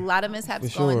 Like, yeah, a lot of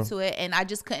mishaps go into it, and I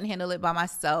just couldn't handle it by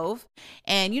myself.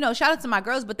 And, you know, shout out to my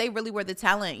girls, but they really were the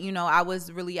talent. You know, I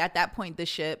was really at that point the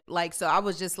ship. Like, so I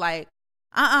was just like,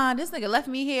 this nigga left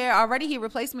me here already. He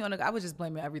replaced me I was just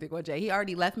blaming everything on Jay. He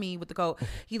already left me with the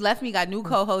he left me, got new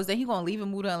co-hosts. Then he gonna leave and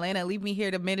move to Atlanta and leave me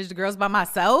here to manage the girls by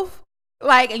myself.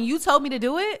 Like, and you told me to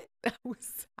do it. I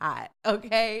was hot.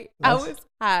 Okay, I was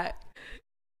hot.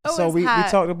 So we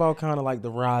talked about kind of like the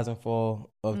rise and fall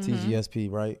of TGSP,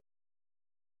 right?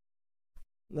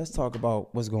 Let's talk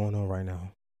about what's going on right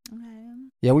now. Okay.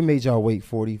 Yeah, we made y'all wait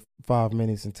 45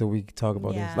 minutes until we talk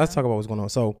about this. Let's talk about what's going on.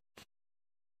 So,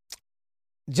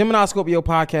 Gemini Scorpio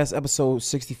podcast episode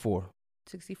 64.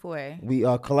 64. We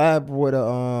collab with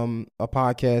a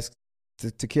podcast,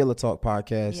 Tequila Talk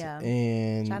podcast. Yeah.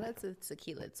 And shout out to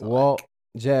Tequila Talk. Walt,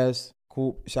 Jazz,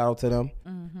 cool. Shout out to them.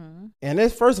 Mm-hmm.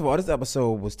 And first of all, this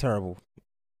episode was terrible.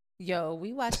 Yo,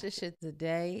 we watched this shit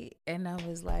today, and I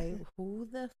was like, who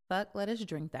the fuck let us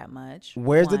drink that much?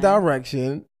 Where's the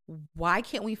direction? Why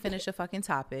can't we finish a fucking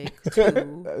topic?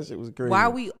 2, that shit was crazy. Why are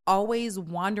we always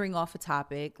wandering off a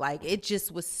topic? Like, it just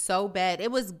was so bad.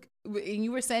 It was, and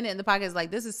you were saying it in the podcast,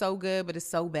 like, this is so good, but it's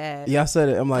so bad. Yeah, I said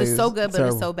it. I'm like, it's so good, but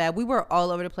it's so bad. We were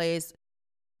all over the place.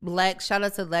 Lex, shout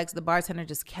out to Lex, the bartender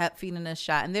just kept feeding us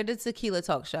shot, and they're the Tequila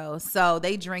Talk show, so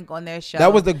they drink on their show.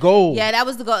 That was the goal. Yeah, that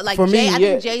was the goal. Like, for Jay, me, I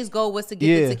think Jay's goal was to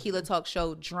get the Tequila Talk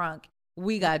show drunk.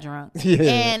 We got drunk.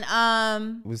 Yeah.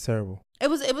 And it was terrible. It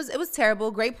was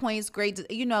terrible. Great points,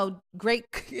 great, you know, great.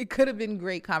 It could have been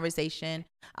great conversation.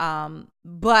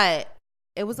 But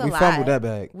it was a lot. We fumbled that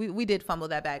bag. We did fumble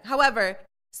that bag. However,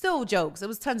 still jokes. It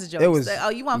was tons of jokes. It was,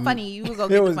 you want funny? You will go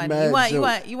get the funny.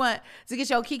 You want to get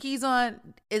your kikis on?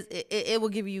 It will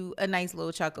give you a nice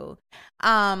little chuckle.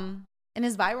 And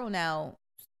it's viral now.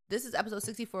 This is episode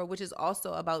 64, which is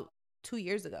also about 2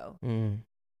 years ago.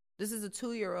 This is a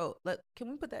 2-year-old.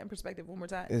 Can we put that in perspective one more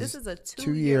time? This is a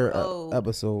 2-year-old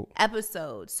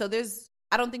episode. So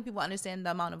I don't think people understand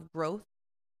the amount of growth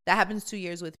that happens 2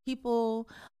 years with people,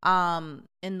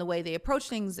 in the way they approach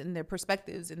things, in their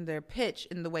perspectives, in their pitch,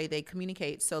 in the way they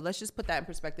communicate. So let's just put that in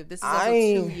perspective. This is also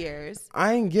 2 years.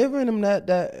 I ain't giving them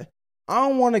that. I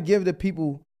don't want to give the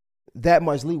people that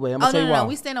much leeway. I'm gonna tell you why. No.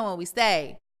 We stand on what we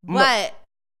say, but.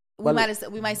 We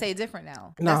might say it different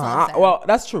now. Well,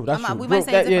 that's true. That's true. We might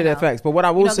say it different now. Facts. But what I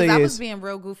will say is, I was being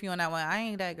real goofy on that one. I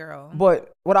ain't that girl.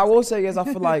 But what I will say is, I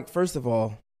feel like, first of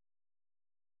all,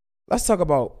 let's talk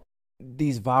about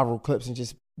these viral clips and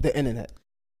just the internet.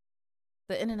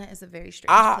 The internet is a very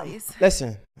strange place.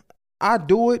 Listen, I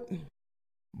do it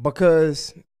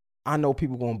because I know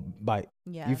people gonna bite.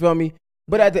 Yeah. You feel me?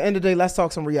 But at the end of the day, let's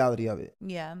talk some reality of it.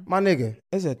 Yeah. My nigga,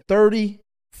 it's a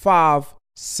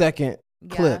 35-second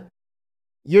clip.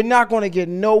 You're not going to get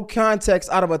no context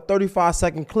out of a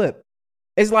 35-second clip.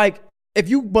 It's like, if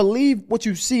you believe what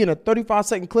you see in a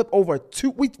 35-second clip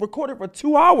we recorded for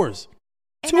 2 hours.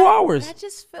 2 hours. I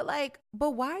just feel like,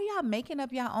 but why are y'all making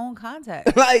up your own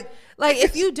content? like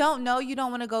if you don't know, you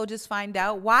don't want to go just find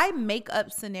out. Why make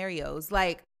up scenarios?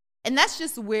 Like, and that's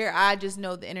just where I just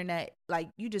know the internet. Like,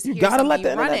 you gotta let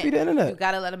the internet be the internet. You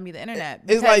gotta let them be the internet.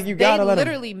 It's like you gotta let them.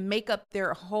 They literally make up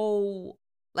their whole.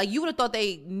 Like, you would have thought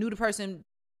they knew the person,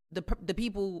 the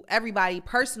people, everybody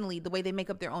personally, the way they make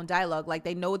up their own dialogue. Like,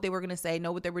 they know what they were gonna say,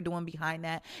 know what they were doing behind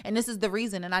that, and this is the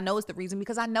reason. And I know it's the reason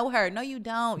because I know her. No, you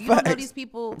don't. You don't know these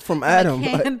people from Adam.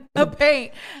 Of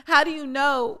paint. How do you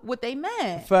know what they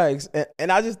meant? Facts.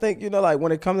 And I just think, like,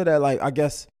 when it comes to that, like, I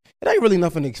guess it ain't really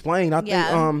nothing to explain. I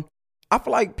think I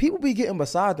feel like people be getting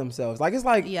beside themselves. Like, it's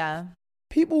like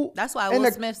people. That's why Will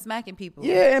Smith smacking people.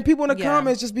 Yeah, and people in the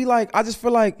comments just be like, I just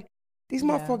feel like these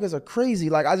motherfuckers are crazy.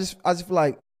 Like, I just feel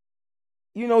like,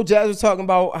 Jazz was talking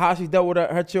about how she dealt with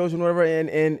her children, or whatever,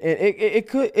 and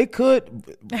it could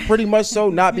pretty much so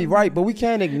not be right, but we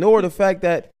can't ignore the fact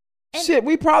that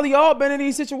we probably all been in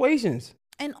these situations.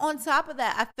 And on top of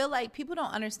that, I feel like people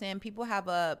don't understand. People have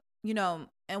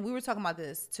and we were talking about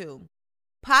this too.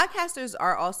 Podcasters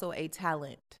are also a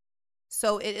talent.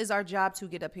 So it is our job to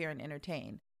get up here and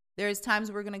entertain. There's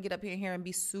times we're going to get up here and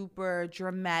be super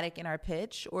dramatic in our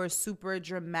pitch, or super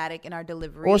dramatic in our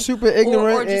delivery, or super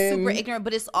ignorant, or just super ignorant,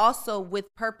 but it's also with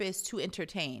purpose to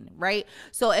entertain, right?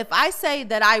 So if I say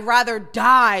that I'd rather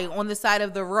die on the side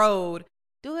of the road,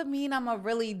 do it mean I'm going to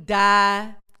really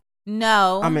die?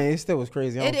 No. I mean, it still was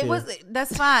crazy.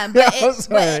 That's fine. But,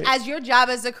 but as your job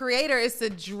as a creator is to,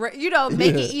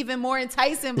 make it even more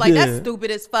enticing. Like, that's stupid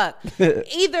as fuck.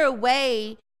 Either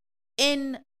way,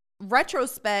 in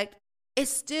retrospect,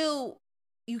 it's still,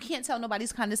 you can't tell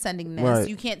nobody's condescendingness. Right.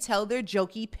 You can't tell their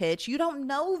jokey pitch. You don't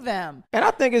know them. And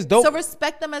I think it's dope. So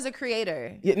respect them as a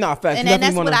creator. Yeah, no, facts. And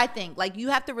that's what I think. Like, you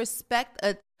have to respect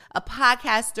a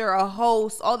podcaster, a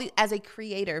host, as a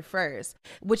creator first,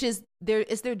 which is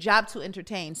it's their job to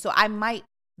entertain. So I might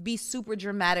be super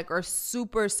dramatic or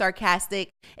super sarcastic,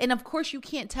 and of course you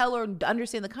can't tell or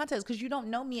understand the context because you don't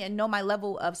know me and know my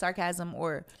level of sarcasm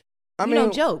or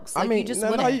jokes. Like, you just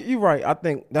wouldn't. You're right. I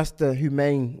think that's the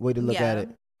humane way to look at it.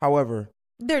 However,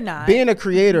 they're not. Being a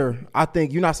creator, I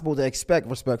think you're not supposed to expect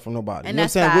respect from nobody. And you know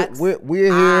that's what I'm saying?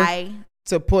 We're here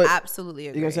to put. Absolutely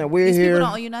agree. You know what I'm saying? These people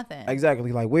don't owe you nothing.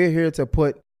 Exactly. Like, we're here to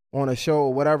put on a show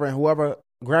or whatever, and whoever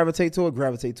gravitate to it.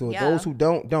 Yeah. Those who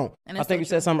don't. And I think you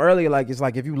said something earlier. Like, it's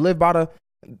like if you live by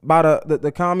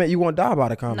the comment, you won't die by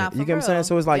the comment. You get what I'm saying?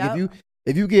 So it's like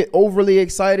if you get overly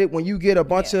excited when you get a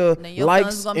bunch of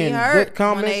likes and good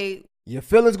comments, your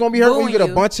feelings gonna be hurt when you get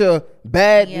a bunch of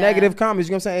bad negative comments.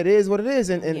 You know what I'm saying? It is what it is,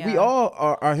 and we all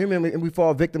are human, and we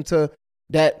fall victim to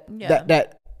that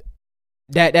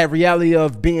reality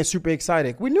of being super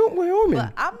excited. We're human.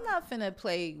 But I'm not finna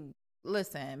play.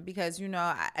 Listen, because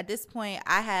at this point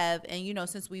I have, and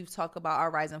since we've talked about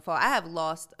our rise and fall, I have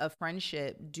lost a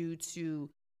friendship due to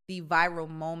the viral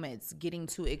moments getting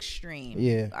too extreme.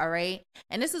 Yeah. All right.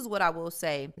 And this is what I will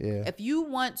say. Yeah. If you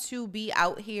want to be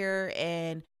out here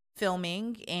and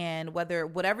filming, and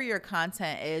whatever your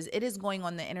content is, it is going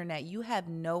on the internet. You have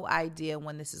no idea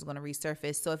when this is going to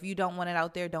resurface. So if you don't want it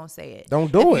out there, don't say it.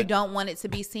 Don't do it. If you don't want it to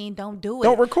be seen, don't do it.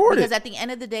 Don't record because at the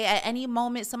end of the day, at any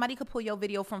moment, somebody could pull your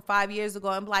video from 5 years ago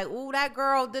and be like, "Ooh, that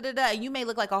girl, da-da-da." And you may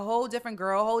look like a whole different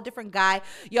girl, a whole different guy.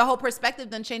 Your whole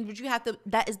perspective done changed, but you have to,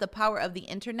 that is the power of the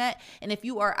internet. And if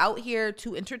you are out here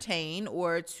to entertain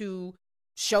or to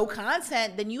show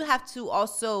content, then you have to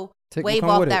also waive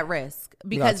off that risk,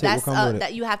 because that's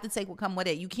that you have to take what come with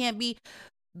it. You can't be,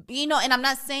 and I'm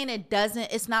not saying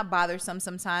it's not bothersome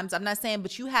sometimes. I'm not saying,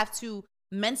 but you have to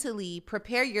mentally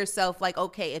prepare yourself. Like,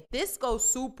 okay, if this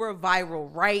goes super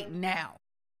viral right now,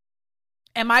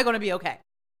 am I going to be okay?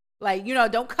 Like,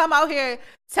 don't come out here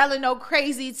telling no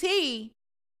crazy tea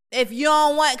if you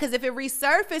don't want, because if it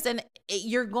resurfaces and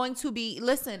you're going to be,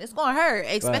 it's going to hurt,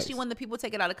 especially when the people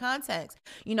take it out of context,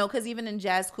 because even in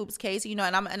Jazz Coop's case, and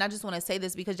I just want to say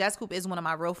this because Jazz Coop is one of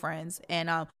my real friends,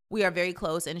 and we are very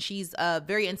close, and she's a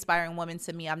very inspiring woman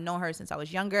to me. I've known her since I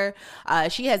was younger.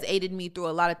 She has aided me through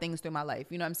a lot of things through my life.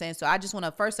 You know what I'm saying? So I just want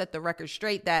to first set the record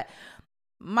straight that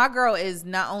my girl is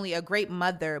not only a great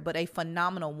mother, but a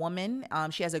phenomenal woman.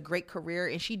 She has a great career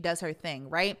and she does her thing,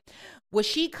 right? What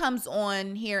she comes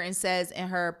on here and says in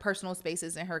her personal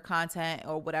spaces and her content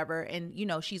or whatever, and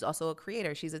she's also a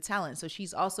creator. She's a talent. So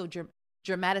she's also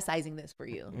dramatizing this for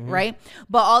you, right?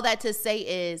 But all that to say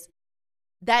is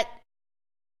that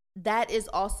is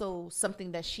also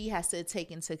something that she has to take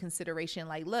into consideration.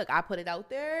 Like, look, I put it out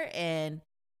there and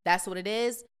that's what it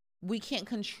is. we can't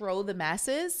control the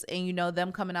masses, and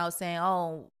them coming out saying,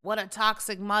 oh, what a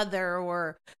toxic mother,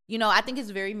 or I think it's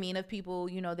very mean of people.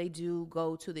 They do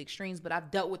go to the extremes, but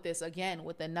I've dealt with this again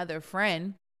with another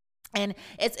friend, and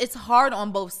it's hard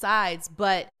on both sides,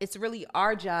 but it's really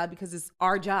our job, because it's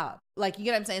our job. Like, you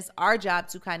get what I'm saying? It's our job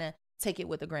to kind of take it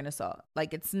with a grain of salt.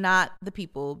 Like, it's not the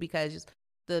people, because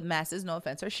the masses, no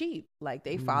offense, are sheep. Like,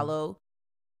 they follow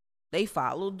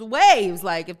the waves.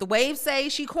 Like, if the waves say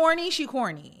she corny,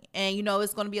 and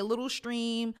it's going to be a little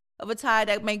stream of a tide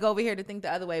that may go over here to think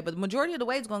the other way, but the majority of the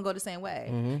waves going to go the same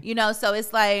way. So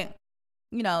it's like,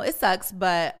 it sucks,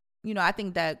 but I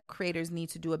think that creators need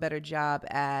to do a better job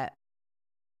at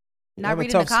not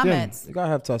reading the comments. You gotta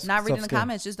have tough. Not reading the skin.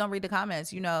 comments. Just don't read the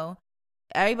comments.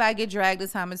 Everybody get dragged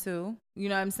this time or two. You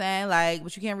know what I'm saying? Like,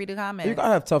 but you can't read the comments. You gotta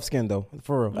have tough skin though,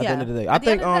 for real. At the end of the day, I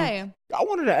think. I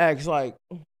wanted to ask, like,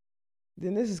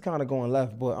 then this is kind of going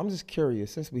left, but I'm just curious.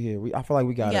 Since we're here, I feel like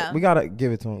we got it. We gotta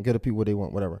give it to them, give the people what they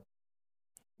want, whatever.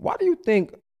 Why do you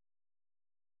think?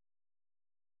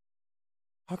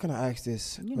 How can I ask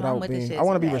this without being? I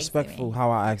want to be respectful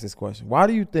how I ask this question. Why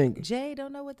do you think? Jay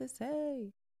don't know what to say.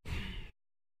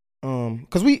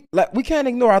 Because we can't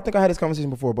ignore. I think I had this conversation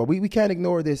before, but we can't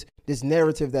ignore this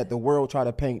narrative that the world try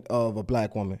to paint of a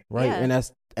black woman, right? Yeah. And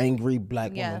that's angry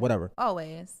black woman, whatever.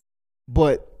 Always.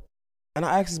 But, and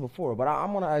I asked this before, but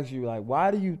I'm gonna ask you, like,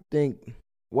 why do you think?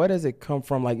 Where does it come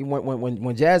from? Like,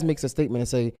 when Jazz makes a statement and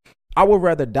say, "I would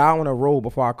rather die on a road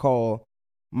before I call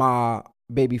my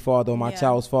baby father or my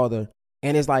child's father,"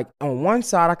 and it's like, on one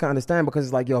side I can understand, because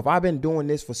it's like, yo, if I've been doing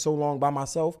this for so long by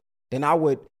myself, then I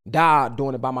would die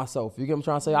doing it by myself. You get what I'm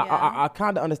trying to say? Yeah. I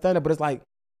kind of understand it, but it's like,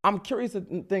 I'm curious to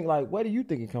think, like, where do you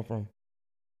think it come from?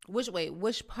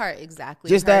 Which part exactly?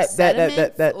 Just her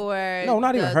that or no,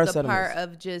 not even her the sentiments. part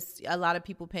of just a lot of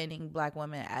people painting black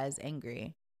women as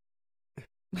angry.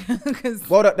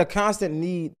 Well, the constant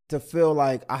need to feel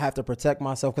like I have to protect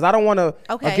myself, because I don't want to.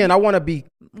 Okay. Again, I want to be.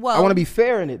 I want to be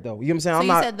fair in it, though. You know what I'm saying?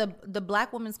 So you said the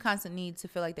black woman's constant need to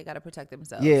feel like they got to protect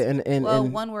themselves. Yeah,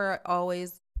 and one, we're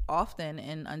always often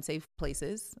in unsafe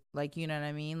places, like, you know what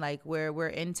I mean, like we're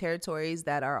in territories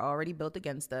that are already built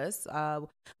against us,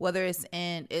 whether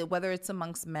it's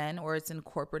amongst men, or it's in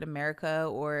corporate America,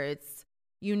 or it's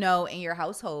in your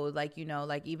household, like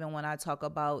like even when I talk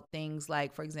about things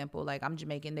like, for example, like I'm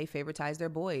Jamaican, they favoritize their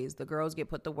boys. The girls get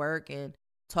put to work and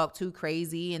talk too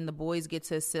crazy, and the boys get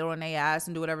to sit on their ass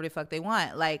and do whatever the fuck they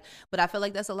want. Like, but I feel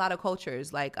like that's a lot of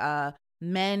cultures. Like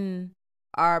men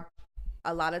are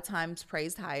a lot of times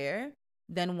praised higher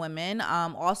than women.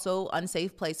 Also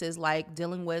unsafe places, like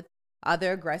dealing with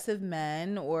other aggressive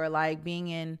men, or like being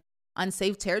in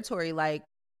unsafe territory, like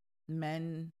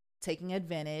men taking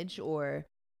advantage, or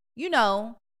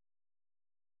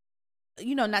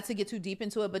not to get too deep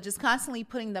into it, but just constantly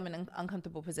putting them in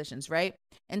uncomfortable positions, right?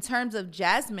 In terms of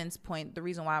Jasmine's point, the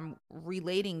reason why I'm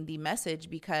relating the message,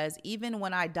 because even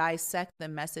when I dissect the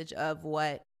message of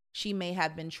what she may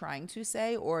have been trying to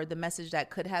say, or the message that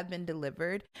could have been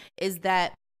delivered, is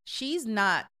that she's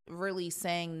not really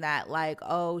saying that, like,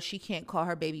 oh, she can't call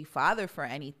her baby father for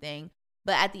anything.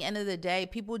 But at the end of the day,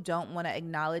 people don't want to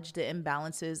acknowledge the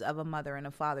imbalances of a mother and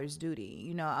a father's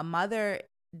duty. A mother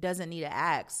doesn't need to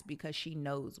ask, because she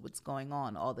knows what's going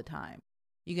on all the time.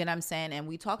 You get what I'm saying? And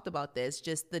we talked about this,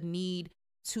 just the need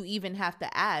to even have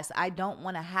to ask. I don't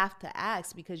want to have to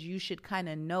ask, because you should kind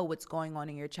of know what's going on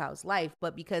in your child's life.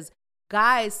 But because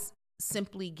guys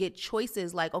simply get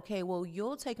choices like, okay, well,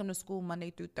 you'll take them to school Monday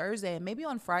through Thursday, and maybe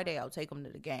on Friday I'll take them to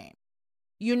the game,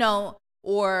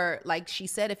 or like she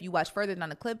said, if you watch further down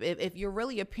the clip, if you're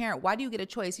really a parent, why do you get a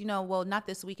choice? Well, not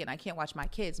this weekend, I can't watch my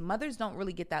kids. Mothers don't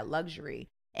really get that luxury.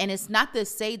 And it's not to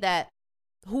say that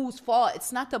whose fault,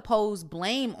 it's not to pose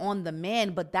blame on the man,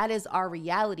 but that is our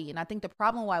reality. And I think the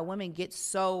problem why women get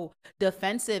so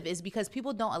defensive is because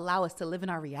people don't allow us to live in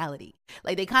our reality.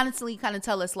 Like, they constantly kind of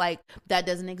tell us like that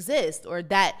doesn't exist, or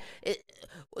that as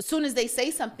soon as they say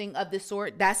something of this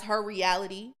sort, that's her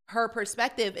reality. Her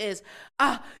perspective is,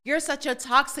 you're such a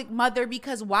toxic mother,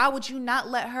 because why would you not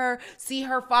let her see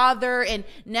her father? And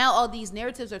now all these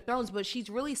narratives are thrown, but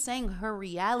she's really saying her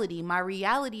reality. My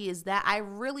reality is that I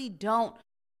really don't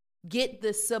get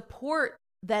the support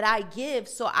that I give,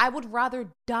 so I would rather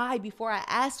die before I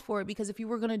ask for it, because if you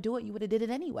were gonna do it, you would have did it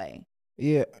anyway.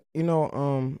 Yeah,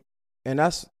 and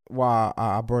that's why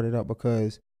I brought it up,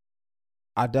 because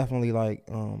I definitely like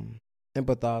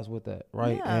empathize with that,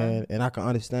 right? Yeah. And I can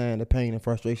understand the pain and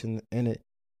frustration in it,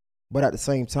 but at the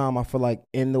same time, I feel like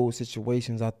in those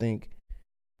situations, I think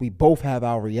we both have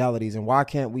our realities, and why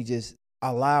can't we just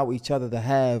allow each other to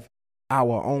have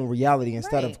our own reality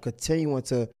instead of continuing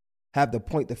to have to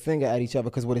point the finger at each other,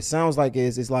 because what it sounds like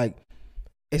is it's like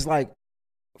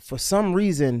for some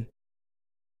reason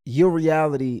your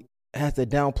reality has to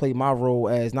downplay my role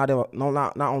as not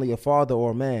only a father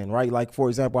or a man, right? Like, for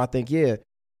example, I think,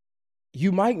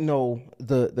 you might know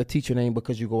the teacher name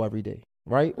because you go every day,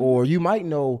 right? Mm-hmm. Or you might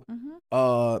know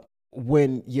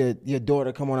when your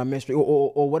daughter come on a menstruation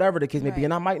or whatever the case may be,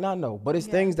 and I might not know. But it's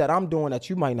things that I'm doing that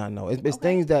you might not know. It's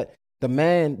things that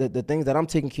the things that I'm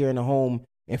taking care in the home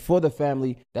and for the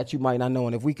family that you might not know.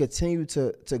 And if we continue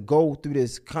to go through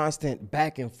this constant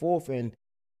back and forth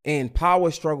and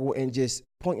power struggle and just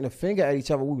pointing a finger at each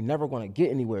other, we're never going to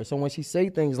get anywhere. So when she say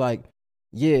things like,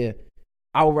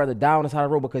 I would rather die on the side of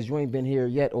the road because you ain't been here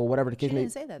yet, or whatever the case may be.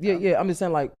 She didn't say that, though. Yeah, I'm just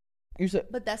saying, like you said.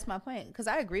 But that's my point, because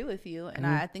I agree with you, and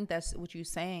I think that's what you're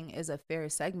saying is a fair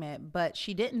segment. But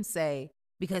she didn't say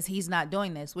because he's not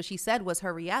doing this. What she said was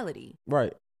her reality.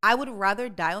 Right. I would rather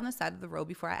die on the side of the road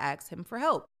before I ask him for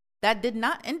help. That did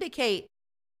not indicate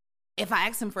if I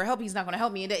ask him for help, he's not going to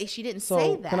help me. And she didn't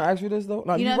say that. Can I ask you this, though?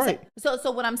 No, you know what I'm saying?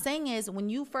 So what I'm saying is, when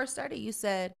you first started, you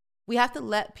said, we have to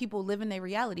let people live in their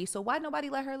reality. So why nobody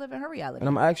let her live in her reality? And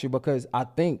I'm going to ask you because I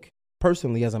think,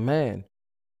 personally, as a man,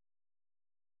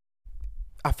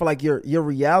 I feel like your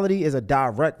reality is a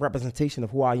direct representation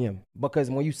of who I am. Because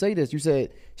when you say this, you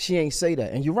said she ain't say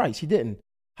that. And you're right, she didn't.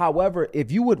 However,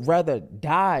 if you would rather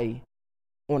die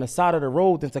on the side of the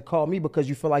road than to call me because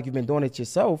you feel like you've been doing it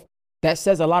yourself, that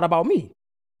says a lot about me.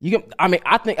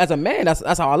 I think as a man,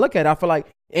 that's how I look at it. I feel like,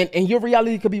 and your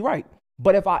reality could be right.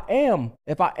 But if I am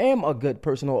a good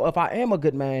person, or if I am a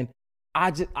good man,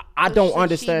 I don't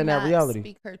understand that reality.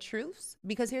 Speak her truths,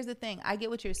 because here's the thing. I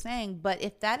get what you're saying, but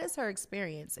if that is her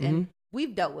experience, and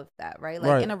we've dealt with that, right?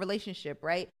 Like in a relationship,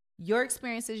 right? Your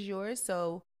experience is yours,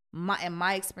 so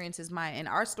my experience is mine, and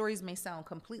our stories may sound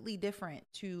completely different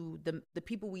to the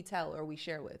people we tell or we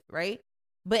share with, right?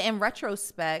 But in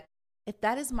retrospect, if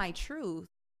that is my truth,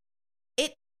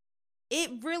 it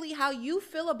really, how you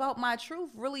feel about my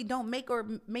truth really don't make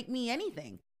me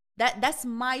anything. That's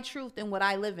my truth and what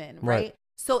I live in, right?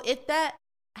 So if that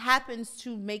happens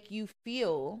to make you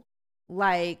feel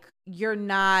like you're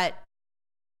not,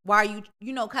 why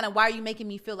are you making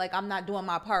me feel like I'm not doing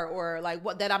my part, or like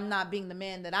that I'm not being the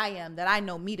man that I am, that I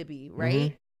know me to be,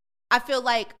 right? I feel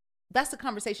like that's a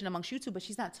conversation amongst you two, but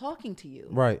she's not talking to you.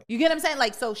 Right. You get what I'm saying?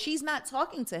 Like, so she's not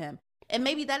talking to him. And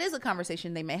maybe that is a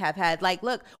conversation they may have had. Like,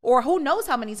 look, or who knows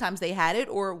how many times they had it,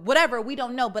 or whatever. We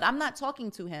don't know. But I'm not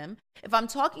talking to him. If I'm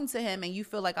talking to him and you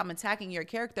feel like I'm attacking your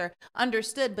character,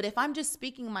 understood. But if I'm just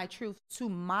speaking my truth to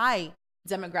my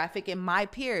demographic and my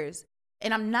peers,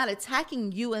 and I'm not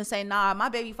attacking you and saying, nah, my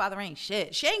baby father ain't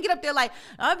shit. She ain't get up there like,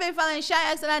 my baby father ain't shit.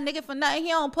 I asked that nigga for nothing. He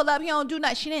don't pull up. He don't do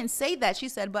nothing. She didn't say that. She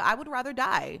said, but I would rather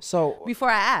die before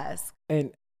I ask.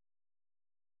 And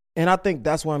I think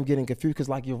that's why I'm getting confused, because,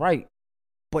 like, you're right.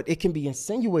 But it can be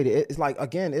insinuated. It's like,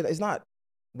 again, it's not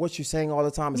what you're saying all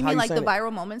the time. It's you how mean you like the saying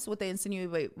viral moments, what they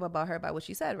insinuate about her by what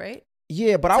she said, right?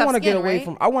 Yeah, but I want to get away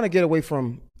from. I want to get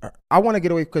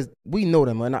away because we know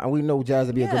them, and we know Jazz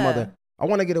to be a good mother. I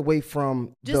want to get away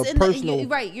from just the personal.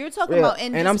 Right, you're talking about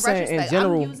in, and I'm saying in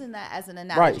general. I'm using that as an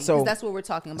analogy, right? So that's what we're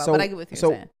talking about. But I get what you're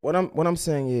saying. What I'm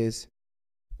saying is,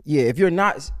 if you're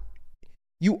not.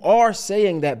 You are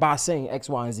saying that by saying X,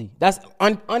 Y, and Z. That's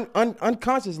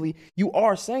unconsciously, you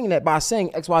are saying that by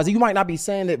saying X, Y, Z. You might not be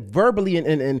saying it verbally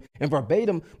and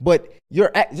verbatim, but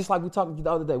you're just like we talked the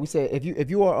other day. We said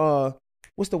if you are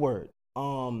what's the word?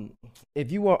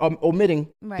 If you are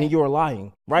omitting, then you are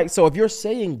lying, right? So if you're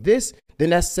saying this, then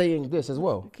that's saying this as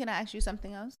well. Can I ask you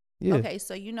something else? Yeah. Okay,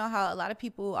 so you know how a lot of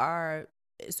people are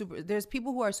there's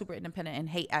people who are super independent and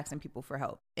hate asking people for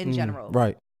help in general.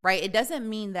 Right. Right. It doesn't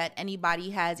mean that anybody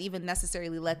has even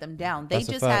necessarily let them down. They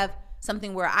just have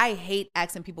something where I hate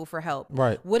asking people for help.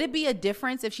 Right. Would it be a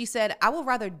difference if she said, I would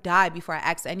rather die before I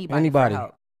ask anybody for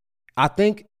help? I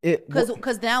think it.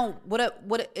 Because now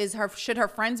what is her, should her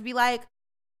friends be like,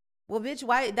 well, bitch,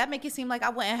 why that make it seem like I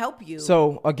wouldn't help you?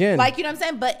 So again, like, you know what I'm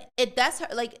saying? But that's her,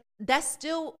 like, that's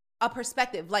still a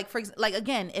perspective. Like,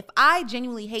 again, if I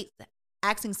genuinely hate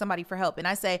asking somebody for help and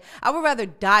I say I would rather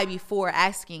die before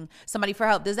asking somebody for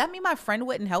help, does that mean my friend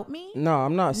wouldn't help me? No,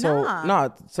 I'm not. So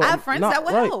I have friends that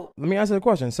would help. Let me answer the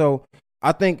question. So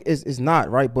I think it's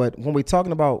not right, but when we're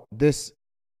talking about this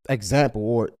example,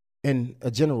 or in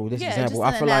a general example,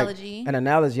 I feel analogy. Like an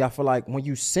analogy, I feel like when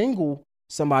you single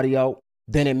somebody out,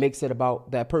 then it makes it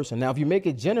about that person. Now if you make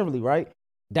it generally, right,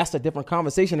 that's a different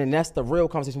conversation, and that's the real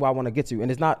conversation where I want to get to. And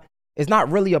it's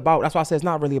not really about, that's why I said it's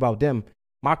not really about them.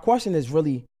 My question is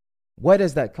really, where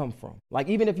does that come from? Like,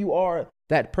 even if you are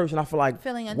that person, I feel like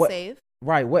feeling unsafe.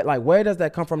 Right. Where does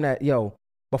that come from? That,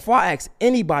 before I ask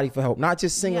anybody for help, not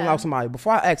just singling out somebody,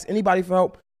 before I ask anybody for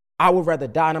help, I would rather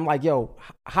die. And I'm like, yo,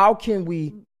 how can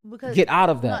we get out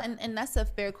of that? No, and that's a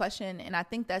fair question. And I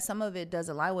think that some of it does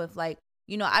align with, like,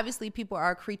 you know, obviously people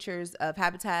are creatures of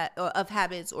habitat or of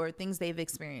habits or things they've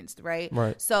experienced, right?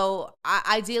 Right. So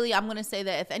ideally, I'm going to say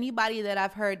that if anybody that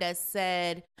I've heard that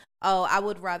said, oh, I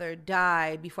would rather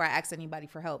die before I ask anybody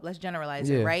for help, let's generalize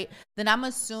it, right? Then I'm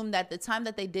assume that the time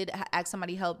that they did ask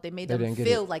somebody help, they made them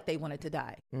feel like they wanted to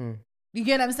die. You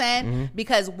get what I'm saying? Mm-hmm.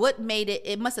 Because what made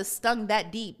it must have stung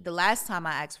that deep the last time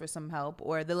I asked for some help,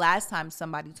 or the last time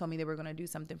somebody told me they were going to do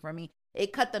something for me.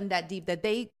 It cut them that deep that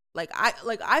they,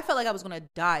 I felt like I was going to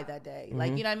die that day. Mm-hmm.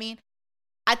 Like, you know what I mean?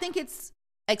 I think it's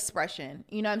expression,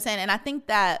 you know what I'm saying? And I think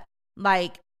that,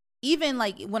 like, even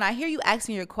like when I hear you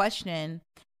asking your question,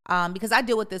 because I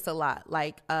deal with this a lot,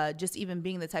 like just even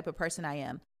being the type of person I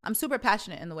am, I'm super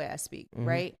passionate in the way I speak,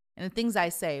 right? And the things I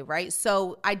say, right?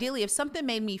 So ideally, if something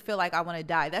made me feel like I want to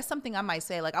die, that's something I might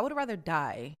say, like, I would rather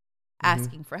die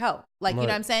asking for help. Like, you know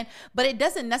what I'm saying? But it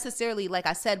doesn't necessarily, like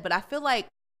I said, but I feel like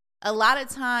a lot of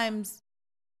times,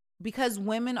 because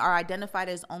women are identified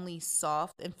as only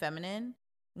soft and feminine,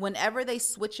 whenever they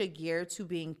switch a gear to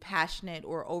being passionate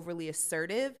or overly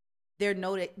assertive, they're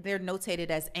notated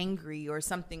as angry or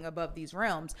something above these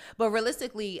realms. But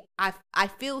realistically, I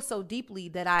feel so deeply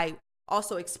that I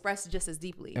also express just as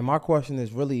deeply. And my question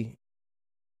is really,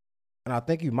 and I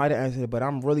think you might have answered it, but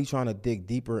I'm really trying to dig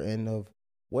deeper in of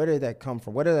where did that come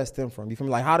from? Where did that stem from? You feel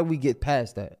me? Like, how do we get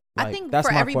past that? Like, I think that's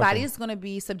for everybody, question. It's going to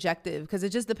be subjective because it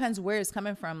just depends where it's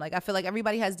coming from. Like, I feel like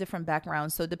everybody has different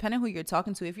backgrounds. So depending who you're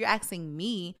talking to, if you're asking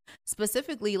me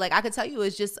specifically, like, I could tell you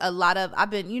it's just a lot of, I've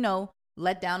been, you know,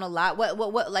 let down a lot.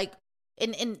 What like,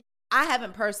 and I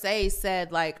haven't per se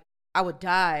said like I would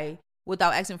die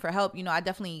without asking for help. You know, I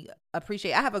definitely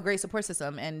appreciate, I have a great support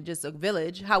system and just a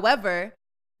village. However,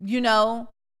 you know,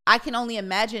 I can only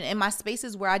imagine in my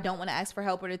spaces where I don't want to ask for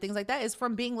help or things like that is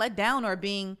from being let down or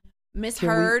being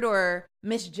misheard or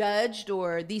misjudged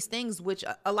or these things, which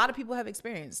a lot of people have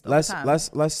experienced. Let's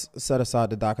set aside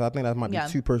the doc, 'cause I think that might be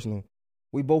too personal.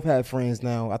 We both have friends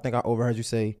now. I think I overheard you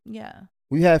say,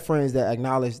 we have friends that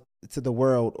acknowledge to the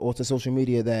world or to social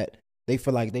media that they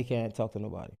feel like they can't talk to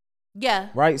nobody. Yeah.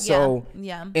 Right. So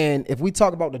and if we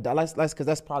talk about the let's because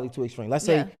that's probably too extreme. Let's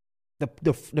say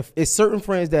the it's certain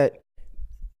friends that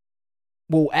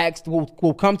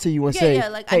will come to you and say,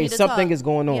 like, hey, something is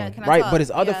going on, right? But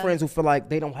it's other friends who feel like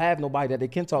they don't have nobody that they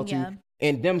can talk to.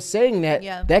 And them saying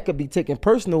that, that could be taken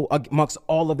personal amongst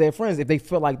all of their friends if they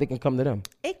feel like they can come to them.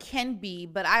 It can be,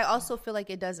 but I also feel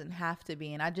like it doesn't have to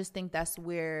be. And I just think that's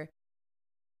where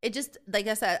it just, like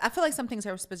I said, I feel like some things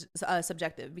are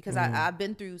subjective because I've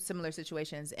been through similar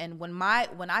situations. And when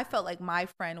I felt like my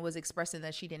friend was expressing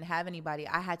that she didn't have anybody,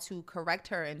 I had to correct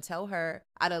her and tell her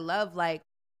out of love, like,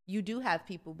 you do have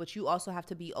people, but you also have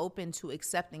to be open to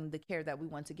accepting the care that we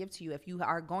want to give to you. If you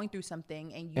are going through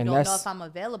something and you don't know if I'm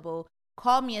available,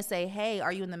 call me and say, hey,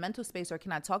 are you in the mental space or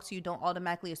can I talk to you? Don't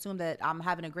automatically assume that I'm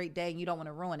having a great day and you don't want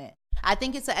to ruin it. I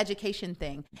think it's an education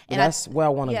thing. And that's where I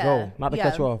want to go. Not to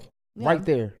cut you off. Right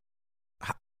there.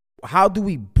 How do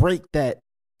we break that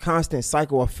constant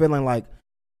cycle of feeling like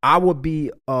I would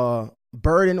be a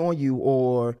burden on you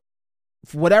or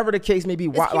whatever the case may be?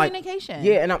 It's communication.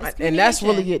 Like, and that's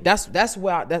really it. That's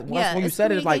where when you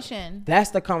said it, it's like that's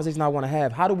the conversation I want to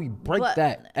have. How do we break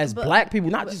that as Black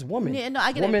people, not just women? Yeah, no,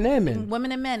 I get women and men.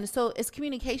 Women and men. So it's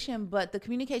communication, but the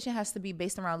communication has to be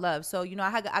based around love. So, you know,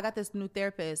 I got this new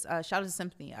therapist. Shout out to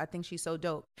Symphony. I think she's so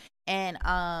dope. And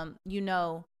you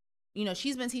know,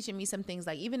 she's been teaching me some things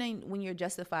like even when you're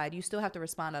justified, you still have to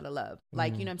respond out of love.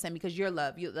 Like, you know what I'm saying? Because you're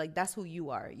love. You like, that's who you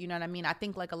are. You know what I mean? I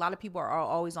think like a lot of people are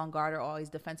always on guard or always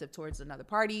defensive towards another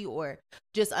party or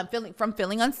just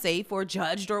feeling unsafe or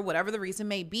judged or whatever the reason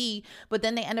may be. But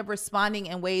then they end up responding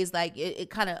in ways like it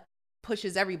kind of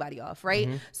pushes everybody off. Right.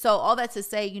 So all that to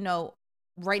say, you know,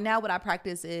 right now what I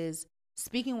practice is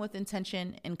speaking with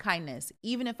intention and kindness,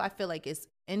 even if I feel like it's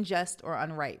unjust or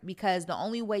unright, because the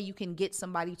only way you can get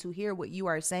somebody to hear what you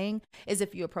are saying is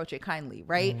if you approach it kindly,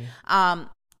 right?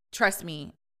 Trust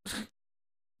me,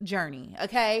 journey,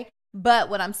 okay? But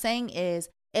what I'm saying is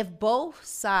if both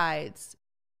sides,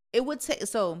 it would take,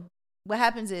 so what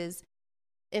happens is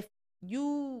if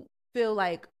you feel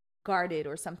like guarded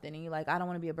or something and you're like, I don't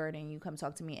want to be a burden, you come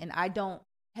talk to me and I don't,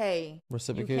 hey,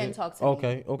 you can talk to me,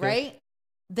 okay, right?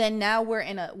 Then now we're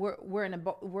in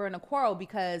a quarrel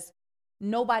because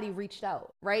nobody reached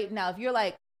out, right? Now, if you're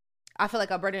like, I feel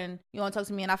like a burden, you want to talk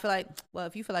to me, and I feel like, well,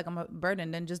 if you feel like I'm a burden,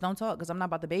 then just don't talk because I'm not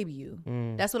about to baby you.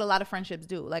 That's what a lot of friendships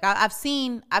do. Like I've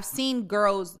seen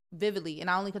girls vividly, and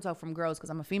I only can talk from girls because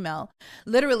I'm a female.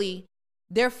 Literally,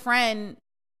 their friend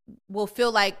will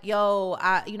feel like, yo,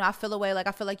 I feel away. Like,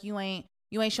 I feel like you ain't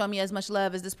showing me as much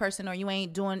love as this person, or you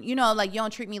ain't doing, like, you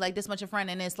don't treat me like this much a friend.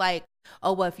 And it's like,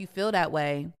 oh, well, if you feel that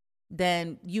way,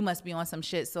 then you must be on some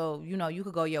shit. So, you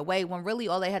could go your way, when really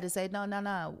all they had to say,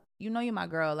 no, you're my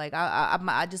girl. Like,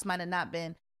 I just might have not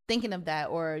been thinking of that,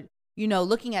 or,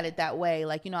 looking at it that way.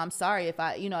 Like, I'm sorry if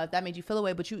if that made you feel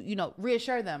away, but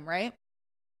reassure them, right?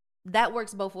 That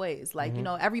works both ways. Like,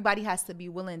 everybody has to be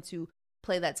willing to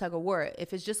play that tug of war.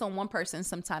 If it's just on one person,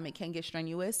 sometimes it can get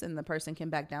strenuous and the person can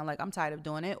back down, like, I'm tired of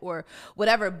doing it or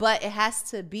whatever, but it has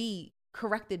to be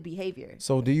corrected behavior.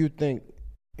 So do you think,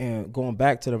 and going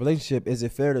back to the relationship, is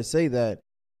it fair to say that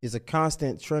it's a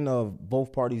constant trend of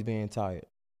both parties being tired,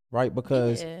 right?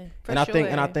 Because I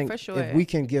think if we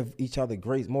can give each other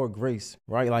more grace,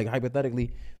 right? Like,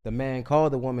 hypothetically, the man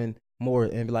called the woman more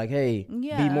and be like, hey,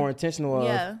 be more intentional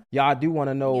of, y'all do want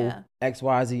to know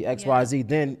XYZ,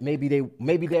 then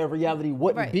maybe their reality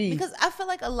wouldn't be. Because I feel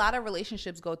like a lot of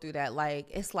relationships go through that. Like,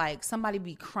 it's like somebody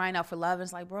be crying out for love. And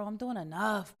it's like, bro, I'm doing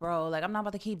enough, bro. Like, I'm not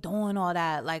about to keep doing all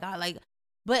that.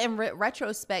 But in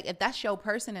retrospect, if that's your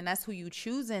person and that's who you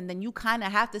choosing, then you kind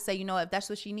of have to say, if that's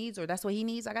what she needs or that's what he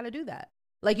needs, I got to do that.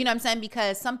 Like, you know what I'm saying?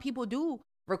 Because some people do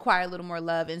require a little more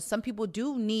love, and some people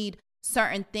do need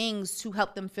certain things to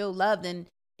help them feel loved. And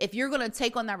if you're going to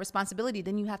take on that responsibility,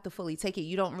 then you have to fully take it.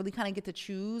 You don't really kind of get to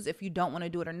choose if you don't want to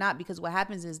do it or not, because what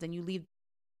happens is then you leave,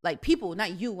 like, people,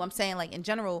 not you, I'm saying, like, in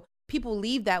general, people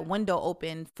leave that window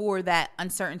open for that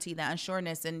uncertainty, that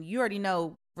unsureness. And you already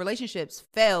know relationships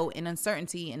fail in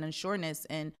uncertainty and unsureness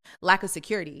and lack of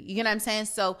security. You know what I'm saying?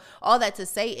 So all that to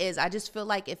say is, I just feel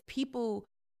like if people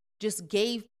just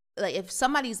gave, like, if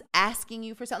somebody's asking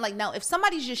you for something, like, now if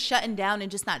somebody's just shutting down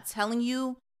and just not telling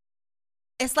you,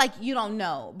 it's like you don't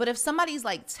know. But if somebody's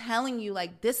like telling you,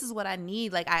 like, this is what I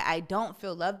need, like, I don't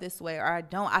feel loved this way, or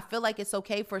I feel like it's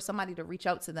okay for somebody to reach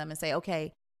out to them and say,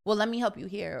 okay, well, let me help you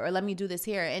here, or let me do this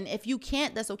here. And if you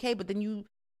can't, that's okay. But then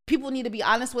people need to be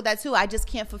honest with that too. I just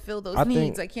can't fulfill those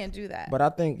needs. I can't do that. But I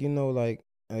think, like,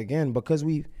 again, because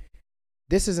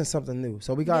this isn't something new.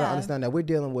 So we got to understand that we're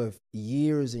dealing with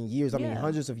years and years. I mean,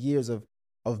 hundreds of years of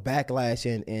backlash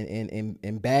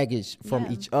and baggage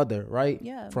from each other, right?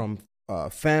 Yeah. From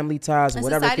family ties and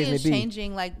whatever the case may be. Society is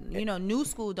changing. Like, new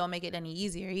school don't make it any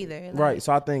easier either. Like, right.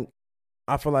 So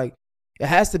I feel like it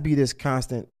has to be this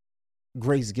constant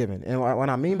grace given. And what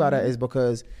I mean by that is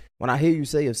because when I hear you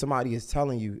say, if somebody is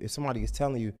telling you,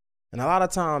 and a lot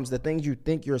of times the things you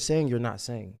think you're saying, you're not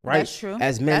saying, right? That's true.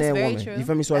 As men and women. True. You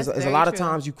feel me? So it's a lot of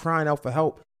times you crying out for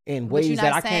help in ways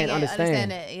that I can't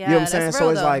understand. It. Yeah, you know what I'm saying? So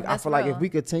it's like, I feel real.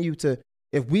 like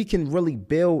if we can really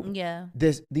build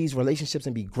these relationships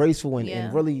and be graceful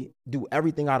and really do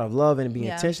everything out of love and be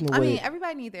intentional with it.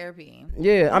 Everybody need therapy.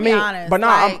 Yeah, I mean, honest, but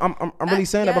now I'm really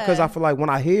saying that because I feel like when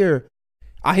I hear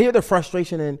the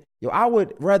frustration and I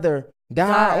would rather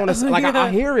die on a like I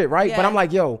hear it, right? But I'm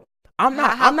like, I'm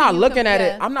not looking at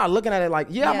it. I'm not looking at it like,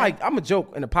 I'm a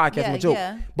joke in the podcast. I'm a joke.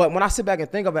 But when I sit back and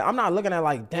think of it, I'm not looking at it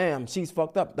like, damn, she's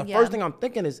fucked up. The first thing I'm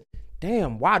thinking is,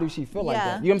 damn, why do she feel like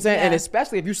that? You know what I'm saying? And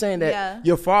especially if you're saying that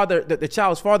your father, the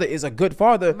child's father is a good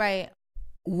father. Right.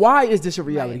 Why is this a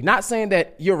reality? Right. Not saying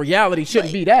that your reality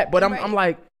shouldn't be that, but I'm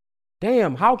like,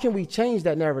 damn, how can we change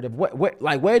that narrative?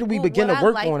 Where do we begin to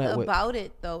work on it? What I like about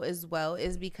it though as well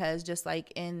is because just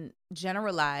like in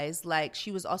generalized, like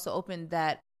she was also open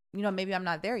that, maybe I'm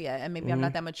not there yet, and maybe I'm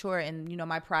not that mature, and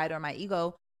my pride or my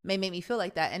ego may make me feel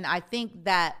like that. And I think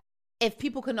that if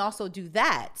people can also do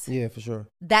that, yeah, for sure,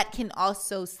 that can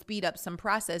also speed up some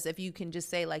process. If you can just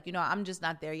say like, I'm just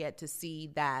not there yet to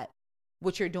see that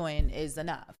what you're doing is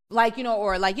enough, like,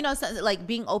 or like, like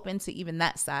being open to even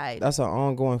that side. That's an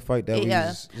ongoing fight that we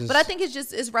just but I think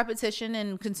it's repetition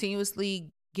and continuously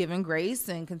giving grace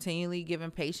and continually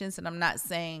giving patience. And I'm not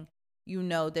saying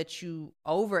that you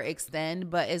overextend,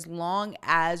 but as long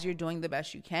as you're doing the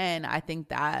best you can, I think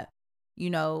that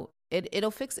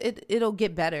it'll fix it. It'll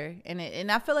get better,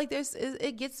 and I feel like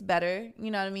it gets better.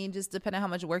 You know what I mean? Just depending on how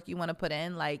much work you want to put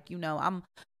in. Like, I'm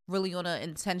really on an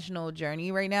intentional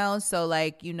journey right now, so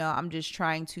like, I'm just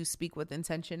trying to speak with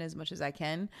intention as much as I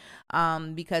can,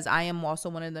 because I am also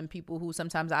one of them people who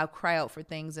sometimes I'll cry out for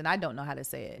things and I don't know how to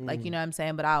say it. Like, you know what I'm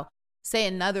saying? But I'll say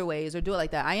it in other ways or do it like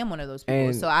that. I am one of those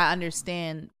people, so I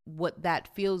understand what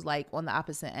that feels like on the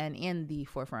opposite end and the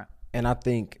forefront. And I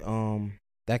think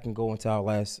that can go into our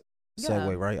last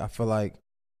segue, right? I feel like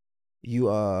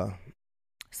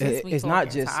it's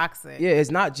not just toxic. Yeah, it's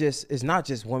not just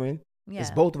women. Yeah.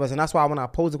 It's both of us, and that's why when I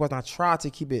pose the question, I try to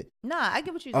keep it. Nah, I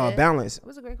get what you did. Balanced. It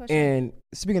was a great question. And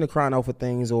speaking of crying out for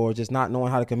things or just not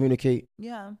knowing how to communicate,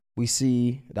 we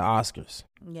see the Oscars.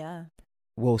 Yeah.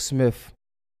 Will Smith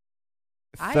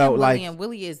I felt am like Willie and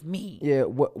Willie is me. Yeah,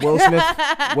 Will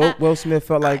Smith. Will Smith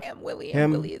felt like I am Willie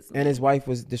and Willie is me. and his wife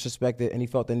was disrespected, and he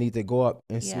felt the need to go up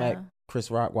and smack Chris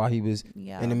Rock while he was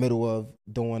in the middle of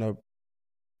doing a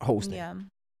hosting. Yeah.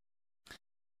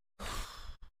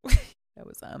 That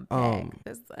was unpacked.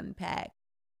 That's unpacked.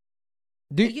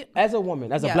 As a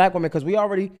woman, as a black woman, because we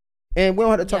already, and we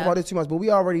don't have to talk about this too much, but we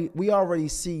already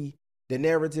see the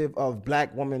narrative of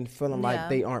black women feeling like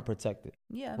they aren't protected.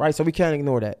 Yeah. Right? So we can't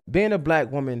ignore that. Being a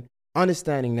black woman,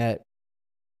 understanding that,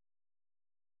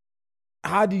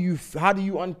 how do you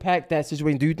unpack that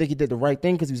situation? Do you think he did the right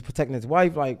thing because he was protecting his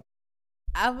wife? Like,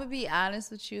 I'm gonna be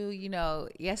honest with you. You know,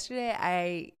 yesterday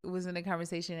I was in a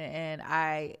conversation and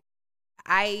I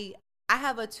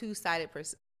have a two-sided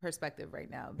perspective right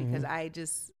now because I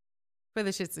just, for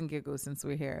the shits and giggles, since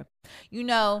we're here, you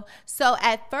know. So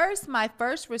at first, my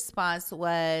first response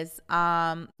was,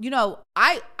 you know,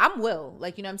 I'm Will,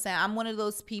 like, you know what I'm saying? I'm one of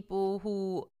those people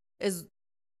who is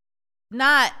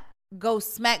not go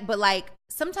smack, but like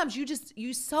sometimes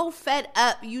you so fed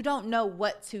up, you don't know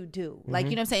what to do. Like,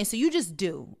 you know what I'm saying? So you just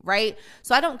do, right?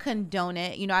 So I don't condone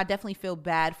it. You know, I definitely feel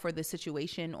bad for the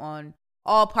situation on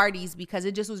all parties because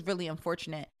it just was really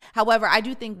unfortunate. However, I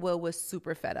do think Will was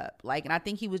super fed up. Like, and I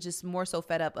think he was just more so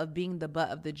fed up of being the butt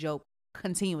of the joke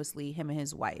continuously, him and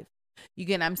his wife. You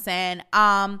get what I'm saying?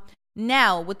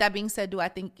 Now, with that being said, do I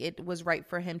think it was right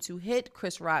for him to hit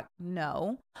Chris Rock?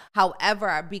 No.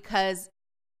 However, because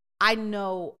I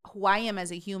know who I am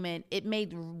as a human, it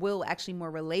made Will actually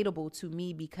more relatable to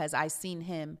me because I seen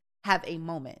him have a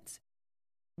moment.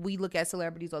 We look at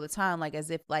celebrities all the time like as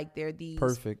if like they're these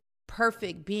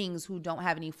perfect beings who don't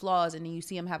have any flaws, and then you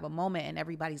see him have a moment and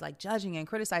everybody's like judging and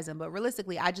criticizing. But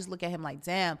realistically, I just look at him like,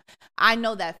 damn, I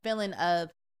know that feeling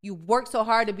of you work so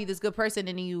hard to be this good person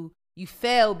and you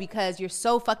fail because you're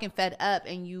so fucking fed up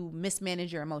and you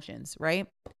mismanage your emotions, right?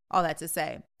 All that to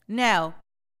say. Now,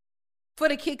 for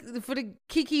the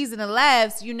kikis and the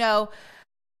laughs, you know,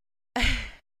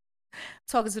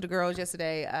 talking to the girls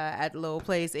yesterday at the little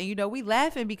place, and you know, we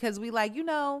laughing because we like, you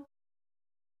know,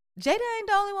 Jada ain't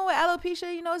the only one with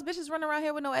alopecia. You know, his bitches running around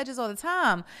here with no edges all the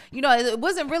time. You know, it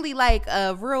wasn't really like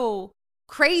a real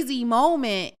crazy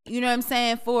moment, you know what I'm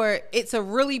saying, for it to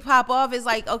really pop off. It's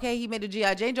like, okay, he made a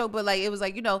G.I. Jane joke, but like, it was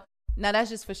like, you know, now that's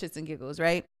just for shits and giggles,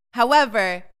 right?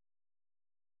 However,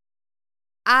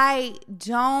 I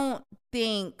don't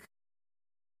think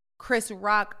Chris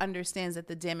Rock understands that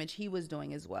the damage he was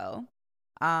doing as well.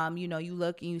 You know, you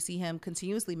look and you see him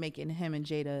continuously making him and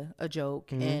Jada a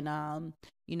joke. And,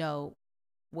 you know,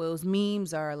 Will's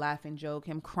memes are a laughing joke,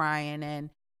 him crying, and,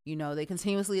 you know, they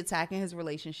continuously attacking his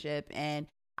relationship. And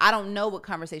I don't know what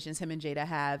conversations him and Jada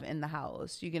have in the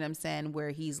house. You get what I'm saying? Where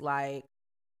he's like,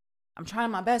 I'm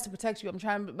trying my best to protect you. I'm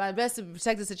trying my best to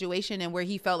protect the situation. And where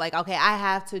he felt like, okay, I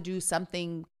have to do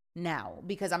something now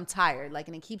because I'm tired. Like,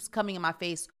 and it keeps coming in my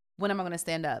face. When am I going to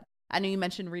stand up? I know you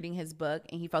mentioned reading his book,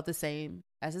 and he felt the same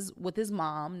as with his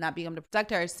mom, not being able to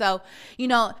protect her. So, you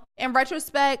know, in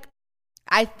retrospect,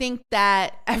 I think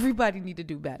that everybody need to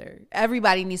do better.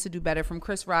 Everybody needs to do better, from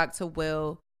Chris Rock to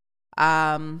Will.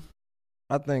 I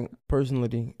think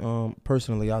personally,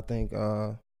 I think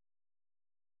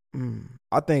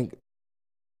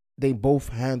they both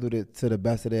handled it to the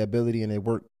best of their ability, and they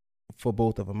worked for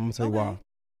both of them. I'm gonna tell you why.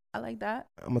 I like that.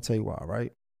 I'm gonna tell you why,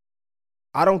 right?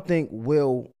 I don't think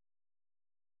Will,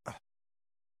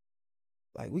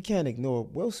 like, we can't ignore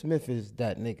Will Smith is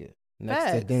that nigga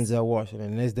next to Denzel Washington.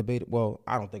 And there's debate. Well,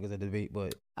 I don't think it's a debate,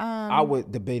 but I would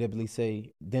debatably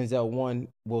say Denzel 1,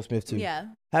 Will Smith 2. Yeah.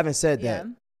 Having said that,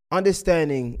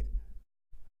 understanding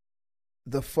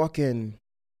the fucking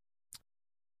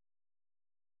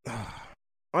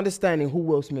understanding who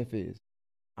Will Smith is,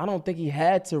 I don't think he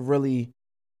had to really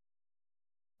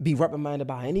be reprimanded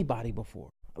by anybody before.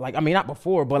 Like, I mean, not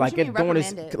before, but like during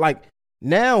this, like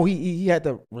now he had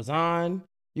to resign.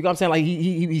 You know what I'm saying? Like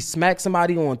he smacked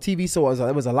somebody on TV, so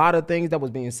there was a lot of things that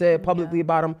was being said publicly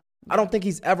about him. I don't think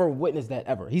he's ever witnessed that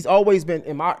ever. He's always been,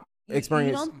 in my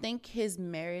experience. You don't think his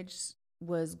marriage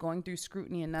was going through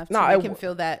scrutiny enough to make him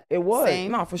feel that? It was,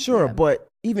 same? no, for sure. Yeah. But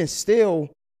even still,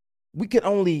 we could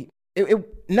only.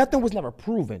 Nothing was never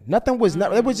proven. Nothing was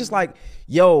never. It was just like,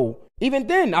 yo. Even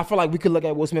then, I feel like we could look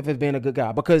at Will Smith as being a good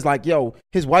guy because, like, yo,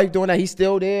 his wife doing that, he's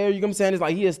still there. You know what I'm saying? It's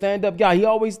like he a stand-up guy. He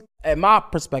always, at my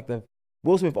perspective,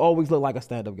 Will Smith always looked like a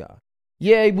stand-up guy.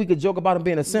 Yeah, we could joke about him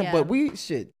being a simp, but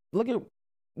look at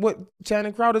what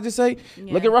Channing Crowder just say.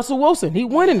 Yeah. Look at Russell Wilson. He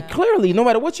winning clearly. No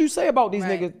matter what you say about these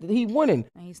niggas, he winning.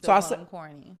 And he's still him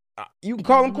corny. You can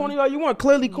call him corny all you want.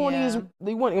 Clearly, corny is he winning.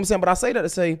 You know what I'm saying? But I say that to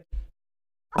say,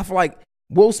 I feel like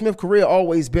Will Smith's career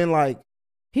always been like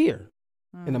here.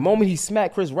 And the moment he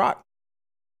smacked Chris Rock,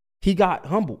 he got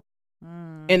humbled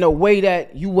in a way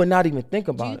that you would not even think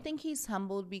about. Do you think he's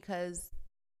humbled because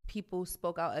people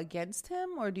spoke out against him,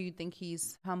 or do you think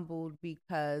he's humbled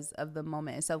because of the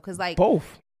moment itself? Because like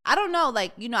both. I don't know,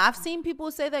 like, you know, I've seen people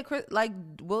say that like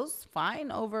Will's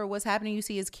fine over what's happening. You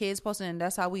see his kids posting, and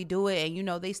that's how we do it, and you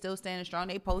know they still standing strong.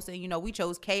 They posting, you know, we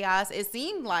chose chaos. It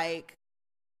seemed like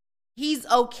he's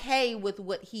okay with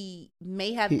what he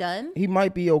may have done. He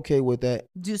might be okay with that.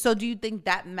 Do you think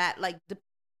that like the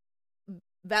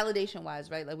validation wise,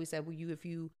 right? Like we said, if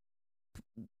you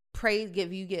praise,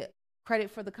 you get credit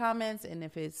for the comments, and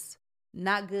if it's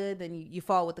not good, then you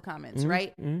fall with the comments,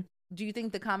 right? Do you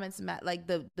think the comments like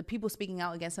the people speaking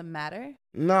out against him matter?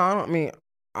 No, I don't mean.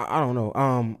 I don't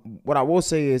know. What I will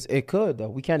say is it could though.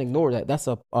 We can't ignore that. That's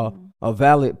a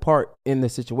valid part in the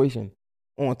situation.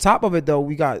 On top of it though,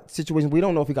 we got situations we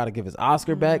don't know if he got to give his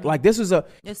Oscar back. Like this is a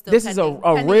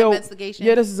real investigation.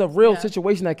 Yeah, this is a real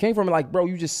situation that came from it. Like, bro,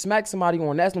 you just smacked somebody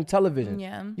on national television.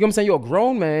 Yeah, you know what I'm saying? You're a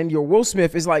grown man. You're Will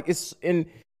Smith. It's like it's in.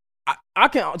 I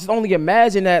can just only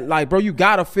imagine that, like, bro, you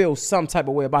gotta feel some type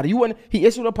of way about it. He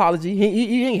issued an apology.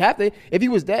 He ain't have to. If he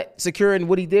was that secure in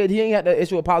what he did, he ain't had to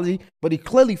issue an apology. But he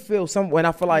clearly feels some. And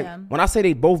I feel like when I say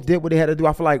they both did what they had to do,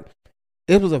 I feel like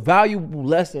it was a valuable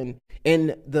lesson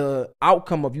in the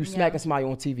outcome of you smacking somebody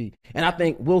on TV. And I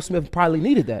think Will Smith probably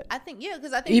needed that. I think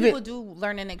because I think people do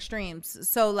learn in extremes.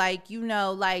 So like, you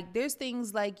know, like there's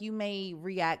things like you may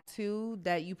react to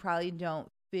that you probably don't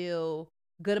feel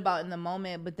good about in the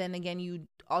moment, but then again you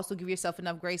also give yourself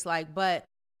enough grace, like, but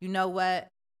you know what,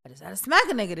 I just had to smack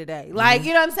a nigga today, like,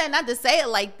 you know what I'm saying, not to say it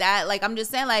like that, like, I'm just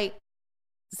saying, like,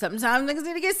 sometimes niggas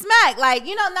need to get smacked, like,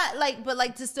 you know, not like, but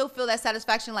like to still feel that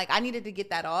satisfaction, like I needed to get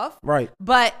that off, right,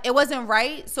 but it wasn't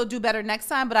right, so do better next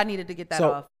time, but I needed to get that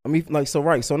off. I mean, like, so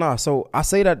I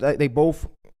say that they both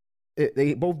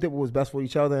did what was best for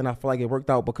each other, and I feel like it worked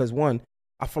out because one,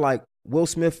 I feel like Will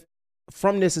Smith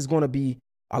from this is going to be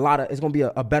it's going to be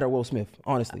a better Will Smith,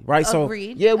 honestly, right?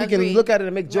 Agreed. So, yeah, we can look at it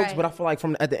and make jokes, but I feel like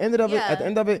at the end of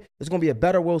it, it's going to be a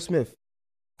better Will Smith.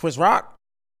 Chris Rock,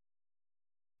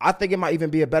 I think it might even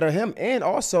be a better him, and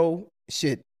also,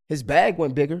 his bag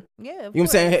went bigger. Yeah, you know what I'm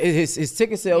saying? His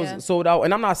ticket sales sold out,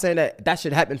 and I'm not saying that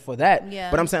should happen for that,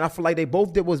 but I'm saying I feel like they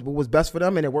both did what was best for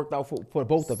them, and it worked out for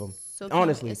both of them,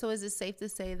 honestly. So is it safe to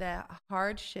say that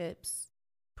hardships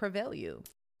prevail you?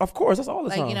 Of course, that's all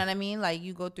the time. Like, you know what I mean? Like,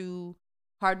 you go through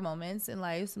hard moments in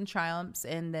life, some triumphs,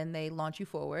 and then they launch you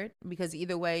forward, because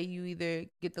either way you either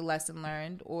get the lesson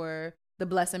learned or the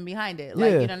blessing behind it,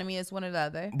 like, you know what I mean, it's one or the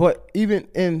other. But even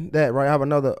in that, right, I have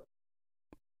another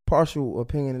partial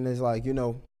opinion, and it's like, you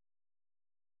know,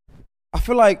 I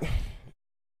feel like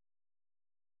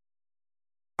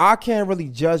I can't really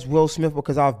judge Will Smith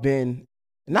because I've been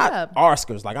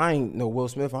Oscars, like I ain't no Will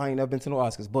Smith, I ain't never been to no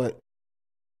Oscars, but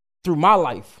through my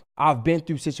life, I've been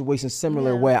through situations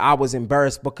similar where I was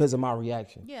embarrassed because of my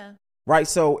reaction. Yeah. Right?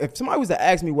 So if somebody was to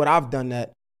ask me what I've done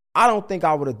that, I don't think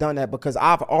I would have done that because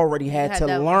I've already had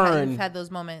to learn. You've had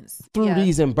those moments. Through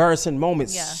these embarrassing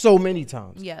moments so many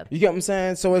times. Yeah. You get what I'm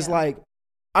saying? So it's like,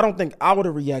 I don't think I would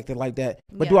have reacted like that.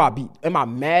 But am I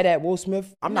mad at Will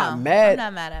Smith? I'm not mad. I'm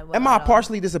not mad at Will. Am I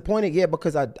partially disappointed? Yeah,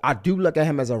 because I do look at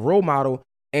him as a role model.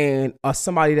 And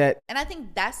somebody that, and I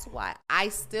think that's why I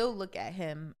still look at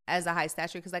him as a high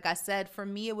stature, because like I said, for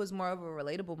me it was more of a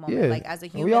relatable moment. Like as a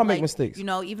human, we all make mistakes. You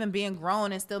know, even being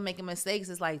grown and still making mistakes,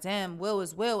 it's like, damn, Will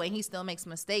is Will, and he still makes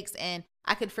mistakes, and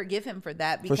I could forgive him for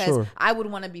that because I would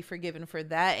want to be forgiven for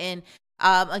that. And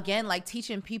again, like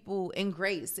teaching people in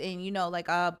grace, and you know, like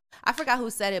I forgot who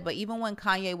said it, but even when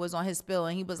Kanye was on his spill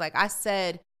and he was like, I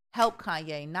said help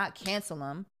Kanye, not cancel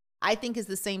him. I think it's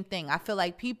the same thing. I feel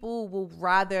like people will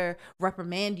rather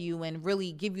reprimand you and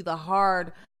really give you the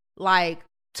hard, like,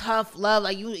 tough love.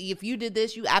 Like, if you did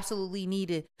this, you absolutely need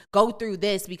to go through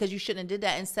this because you shouldn't have did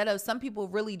that. Instead of, some people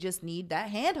really just need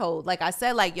that handhold. Like I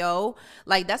said, like, yo,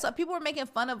 like that's what people were making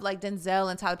fun of, like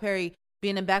Denzel and Tyler Perry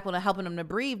being in back when they're helping them to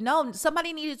breathe. No,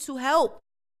 somebody needed to help,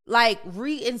 like,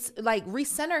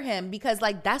 recenter him, because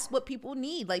like that's what people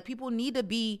need. Like, people need to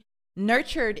be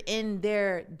nurtured in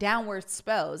their downward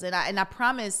spells, and I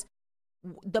promise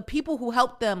the people who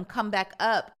help them come back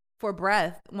up for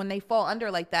breath when they fall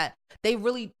under like that, they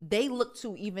look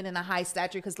to even in a high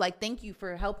stature, because like, thank you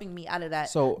for helping me out of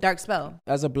that dark spell.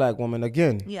 As a black woman,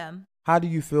 again, how do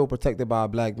you feel protected by a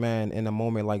black man in a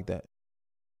moment like that?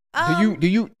 Do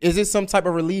you is it some type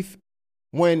of relief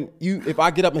when if I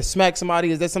get up and smack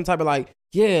somebody? Is there some type of like,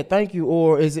 yeah, thank you,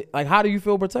 or is it like, how do you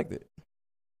feel protected?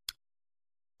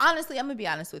 Honestly, I'm going to be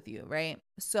honest with you, right?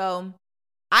 So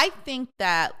I think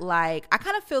that, like, I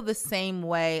kind of feel the same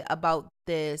way about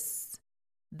this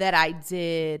that I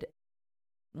did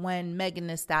when Megan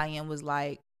Thee Stallion was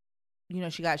like,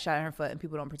 she got shot in her foot and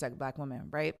people don't protect black women,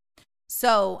 right?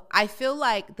 So I feel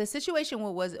like the situation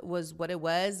was what it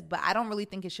was, but I don't really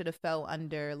think it should have fell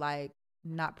under like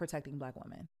not protecting black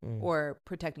women or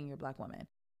protecting your black woman.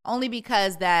 Only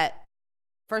because that,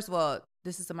 first of all,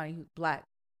 this is somebody who's black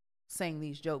saying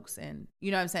these jokes, and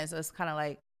you know what I'm saying? So it's kind of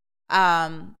like,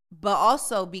 but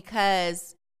also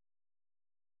because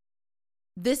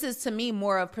this is to me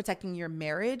more of protecting your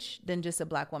marriage than just a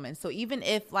black woman. So even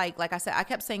if like I said, I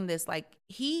kept saying this, like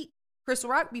Chris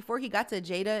Rock, before he got to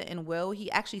Jada and Will, he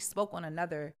actually spoke on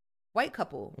another white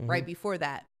couple right before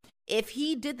that. If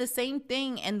he did the same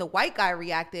thing and the white guy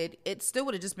reacted, it still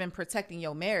would have just been protecting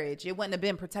your marriage. It wouldn't have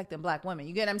been protecting black women.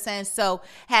 You get what I'm saying? So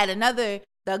had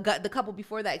the couple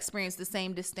before that experienced the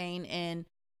same disdain in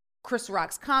Chris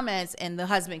Rock's comments, and the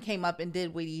husband came up and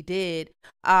did what he did,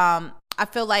 I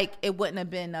feel like it wouldn't have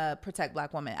been a protect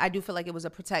black women. I do feel like it was a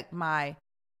protect my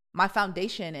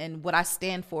foundation and what I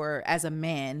stand for as a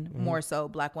man, more so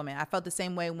black women. I felt the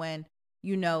same way when,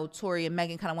 Tory and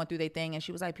Megan kind of went through their thing, and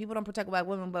she was like, people don't protect black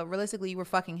women, but realistically, you were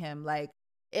fucking him. Like,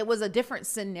 it was a different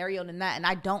scenario than that. And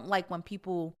I don't like when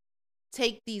people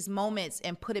take these moments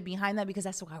and put it behind that, because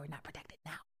that's why we're not protected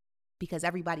now. Because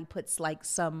everybody puts like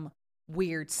some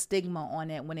weird stigma on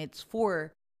it when it's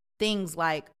for things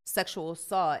like sexual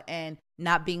assault and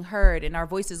not being heard and our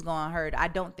voices going unheard. I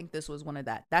don't think this was one of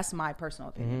that. That's my personal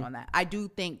opinion on that. I do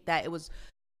think that it was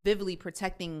vividly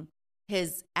protecting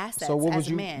his assets as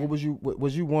a man. What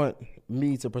would you want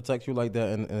me to protect you like that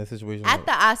in a situation at like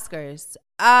the Oscars?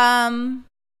 I'm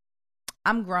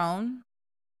grown.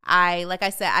 Like I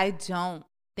said, I don't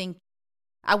think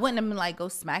I wouldn't have been like, go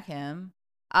smack him.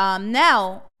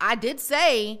 Now I did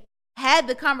say, had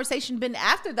the conversation been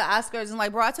after the Oscars and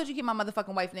like, bro, I told you keep my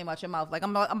motherfucking wife's name out your mouth. Like,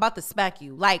 I'm about to smack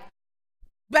you. Like,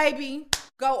 baby,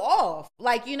 go off.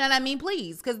 Like, you know what I mean?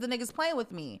 Please, because the nigga's playing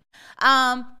with me.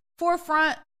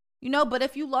 Forefront, but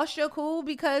if you lost your cool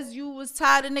because you was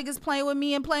tired of niggas playing with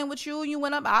me and playing with you and you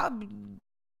went up, I'll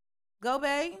go,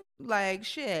 babe. Like,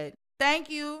 shit. Thank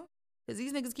you. Because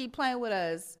these niggas keep playing with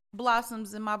us.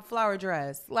 Blossoms in my flower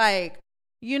dress. Like,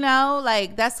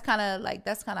 that's kind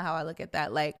of how I look at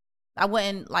that. Like, I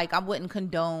wouldn't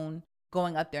condone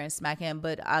going up there and smack him,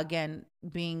 but again,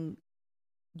 being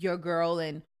your girl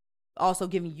and also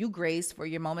giving you grace for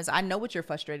your moments. I know what you're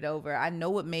frustrated over. I know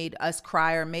what made us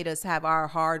cry or made us have our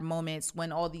hard moments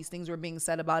when all these things were being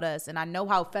said about us, and I know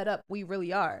how fed up we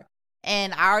really are.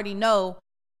 And I already know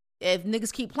if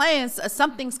niggas keep playing,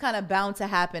 something's kind of bound to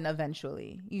happen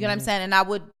eventually. You get what I'm saying? And I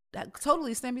would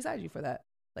totally stand beside you for that.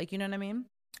 Like, you know what I mean?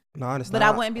 No, I understand. But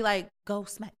I wouldn't be like, go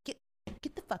smack, get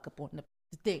the fuck up on the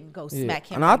thing, go smack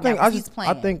him. And I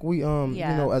think we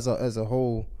as a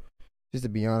whole, just to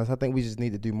be honest, I think we just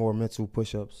need to do more mental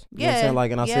push-ups. You know what I'm saying?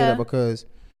 Like, and I say that because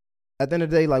at the end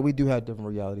of the day, like, we do have different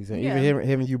realities, and even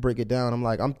hearing you break it down,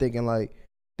 I'm thinking like,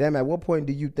 damn, at what point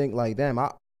do you think like, damn,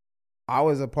 I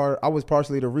was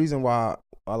partially the reason why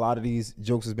a lot of these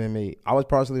jokes has been made. I was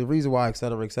partially the reason why, et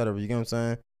cetera, et cetera. You get what I'm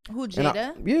saying? Who,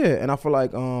 Jada? And I feel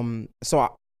like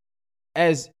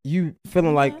as you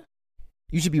feeling like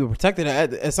you should be protected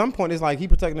at some point, it's like he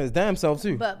protecting his damn self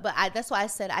too. But that's why I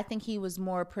said I think he was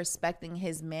more respecting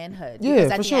his manhood. Yeah,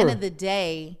 because for sure. At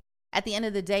the end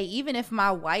of the day, even if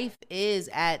my wife is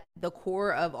at the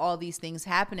core of all these things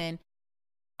happening,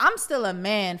 I'm still a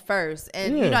man first.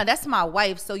 And that's my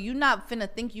wife. So you're not finna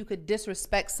think you could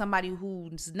disrespect somebody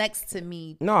who's next to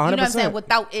me. No, 100%. You know what I'm saying?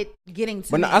 Without it getting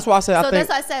to me. That's why I said that's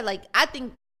why I said, like, I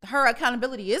think her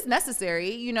accountability is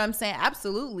necessary. You know what I'm saying?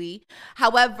 Absolutely.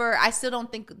 However, I still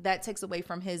don't think that takes away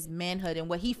from his manhood and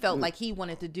what he felt like he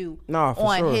wanted to do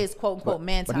his quote unquote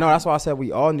man time. But no, that's why I said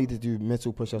we all need to do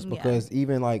mental push-ups, because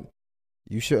even like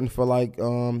you shouldn't feel like you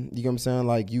know what I'm saying,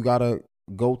 like you gotta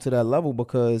go to that level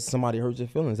because somebody hurt your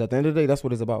feelings. At the end of the day, that's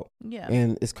what it's about. Yeah.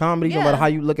 And it's comedy. No matter how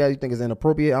you look at it, you think it's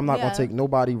inappropriate, I'm not gonna take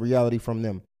nobody reality from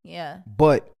them. Yeah.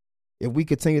 But if we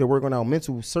continue to work on our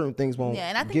mental, certain things won't. Yeah,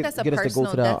 and I think that's a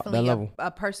personal, definitely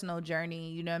a personal journey.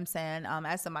 You know what I'm saying?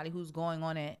 As somebody who's going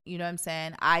on it, you know what I'm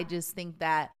saying? I just think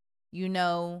that,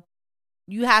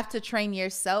 you have to train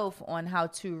yourself on how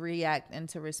to react and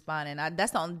to respond. And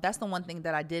that's the one thing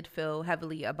that I did feel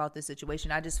heavily about this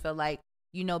situation. I just feel like,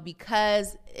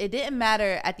 because it didn't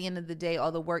matter at the end of the day,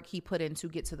 all the work he put in to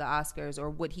get to the Oscars or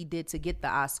what he did to get the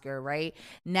Oscar, right?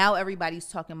 Now everybody's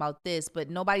talking about this, but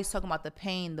nobody's talking about the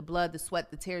pain, the blood, the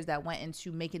sweat, the tears that went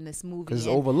into making this movie. Because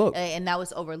it's overlooked. And now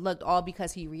it's overlooked, all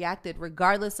because he reacted,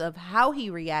 regardless of how he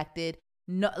reacted.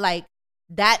 No, like,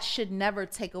 that should never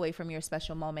take away from your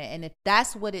special moment. And if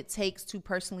that's what it takes to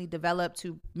personally develop,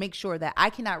 to make sure that I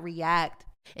cannot react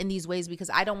in these ways because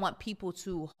I don't want people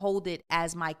to hold it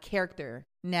as my character.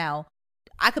 Now,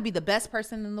 I could be the best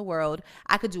person in the world.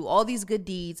 I could do all these good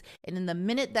deeds. And in the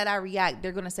minute that I react,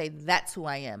 they're going to say, that's who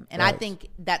I am. And I think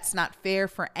that's not fair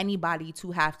for anybody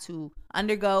to have to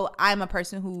undergo. I'm a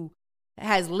person who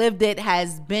has lived it,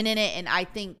 has been in it. And I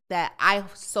think that I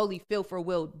solely feel for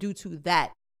Will due to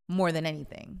that more than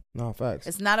anything. No, facts.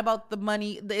 It's not about the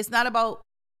money. It's not about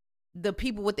the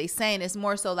people, what they saying. It's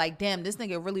more so like, damn, this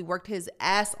nigga really worked his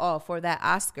ass off for that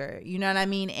Oscar. You know what I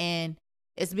mean? And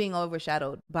it's being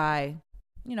overshadowed by,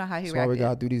 you know, how he reacted. That's why we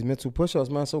gotta do these mental push-ups,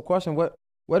 man. So question,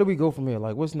 where do we go from here?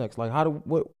 Like, what's next? Like,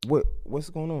 what's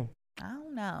going on? I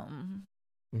don't know.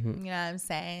 You know what I'm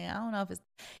saying? I don't know if it's,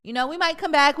 you know, we might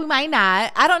come back, we might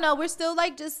not. I don't know. We're still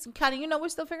like just kind of, you know, we're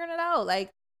still figuring it out. Like,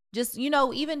 just, you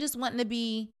know, even just wanting to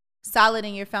be solid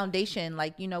in your foundation.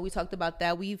 Like, you know, we talked about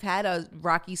that. We've had a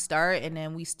rocky start and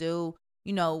then we still,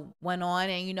 you know, went on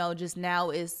and, you know, just now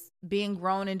is being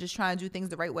grown and just trying to do things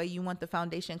the right way. You want the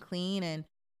foundation clean and,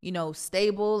 you know,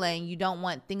 stable, and you don't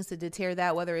want things to deter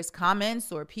that, whether it's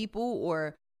comments or people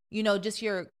or, you know, just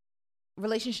your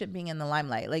relationship being in the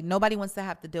limelight. Like, nobody wants to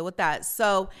have to deal with that.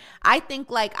 So I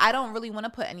think, like, I don't really want to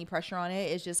put any pressure on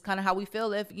it. It's just kind of how we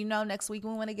feel. If, you know, next week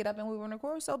we want to get up and we want to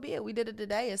record, so be it. We did it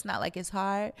today. It's not like it's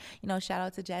hard. You know, shout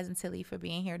out to Jazz and Tilly for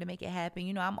being here to make it happen.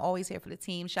 You know, I'm always here for the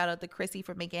team. Shout out to Chrissy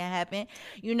for making it happen,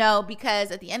 you know,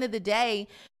 because at the end of the day,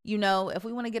 you know, if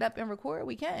we want to get up and record,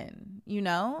 we can. You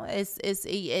know,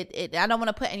 I don't want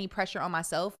to put any pressure on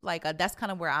myself. Like, that's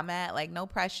kind of where I'm at. Like, no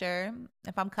pressure.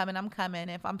 If I'm coming, I'm coming.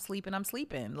 If I'm sleeping, I'm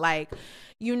sleeping. Like,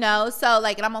 you know, so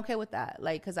like, and I'm okay with that.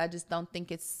 Like, because I just don't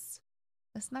think it's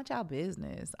not y'all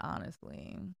business,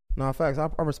 honestly. No, facts. I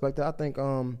respect that. I think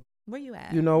where you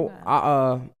at? You know,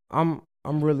 I'm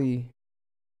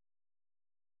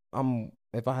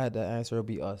if I had to answer, it'd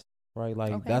be us. Right,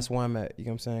 like that's where I'm at. You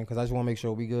know what I'm saying? Because I just want to make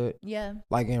sure we good. Yeah.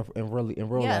 Like in real life. In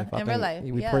real life.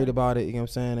 We prayed about it. You know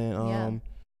what I'm saying?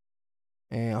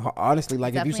 And honestly,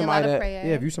 like if you somebody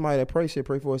that pray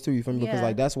for us too. You feel me? Because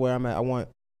like that's where I'm at. I want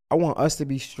us to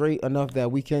be straight enough that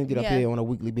we can get up here on a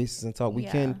weekly basis and talk. We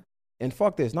can, and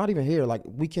fuck this, not even here. Like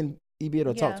we can be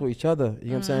able to talk to each other.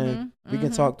 You know what I'm saying? We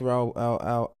can talk through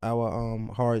our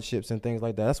hardships and things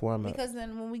like that. That's where I'm at. Because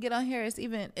then when we get on here,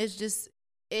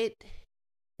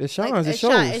 It shines. Like, it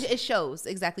shows. It shows.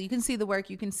 Exactly. You can see the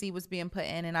work. You can see what's being put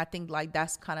in. And I think like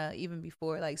that's kind of even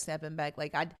before like stepping back.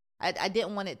 Like I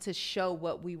didn't want it to show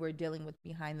what we were dealing with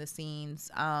behind the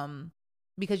scenes.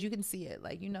 Because you can see it.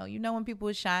 Like, you know when people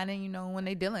was shining, you know when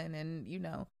they dealing, and you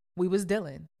know we was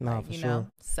dealing. Nah, like, for you sure. know.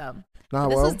 So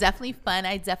this was definitely fun.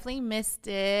 I definitely missed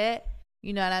it.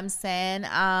 You know what I'm saying?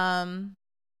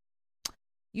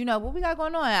 You know what we got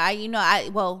going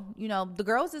on. The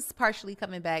girls is partially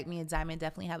coming back. Me and Diamond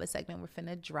definitely have a segment we're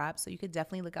finna drop, so you could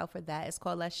definitely look out for that. It's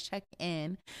called Let's Check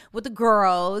In with the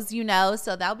Girls. You know,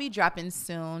 so that'll be dropping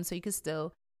soon, so you can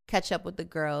still catch up with the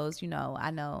girls. You know,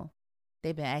 I know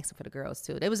they've been asking for the girls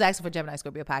too. They was asking for Gemini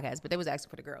Scorpio podcast, but they was asking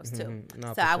for the girls too.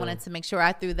 So I wanted to make sure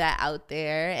I threw that out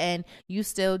there. And you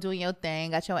still doing your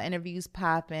thing, got your interviews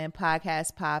popping,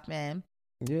 podcast popping.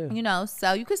 Yeah, you know,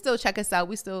 so you can still check us out.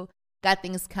 We still got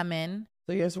things coming.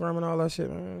 So your Instagram and all that shit,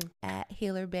 man. At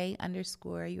HealerBay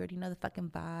 _. You already know the fucking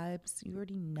vibes. You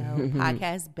already know.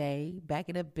 Podcast Bay. Back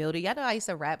in the building. Y'all know I used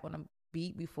to rap on a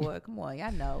beat before. Come on,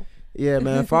 y'all know. Yeah,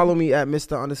 man. Follow me at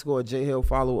Mr_J Hill.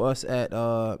 Follow us at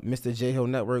Mr. J Hill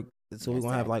Network. So we're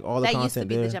gonna have like all the content there. That used to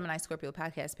be the Gemini Scorpio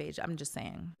podcast page. I'm just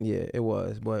saying. Yeah, it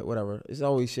was, but whatever. It's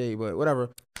always shade, but whatever.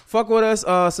 Fuck with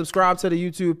us. Subscribe to the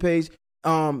YouTube page.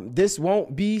 This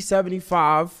won't be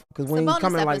 75 because we ain't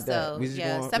coming like that. We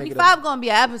just 75 gonna be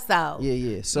an episode.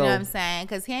 Yeah. So you know what I'm saying?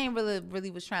 Because he ain't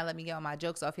really was trying to let me get all my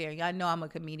jokes off here. Y'all know I'm a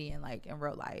comedian, like in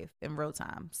real life, in real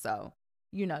time. So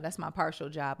you know that's my partial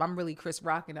job. I'm really Chris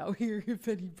Rockin' out here. If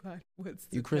anybody wants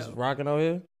to, Chris Rockin' out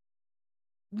here?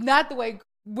 Not the way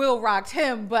Will rocked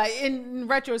him, but in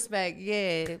retrospect,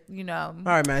 yeah, you know. All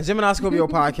right, man. Gemini Scorpio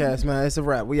podcast, man. It's a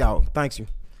wrap. We out. Thanks you.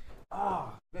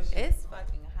 It's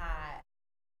fucking hot.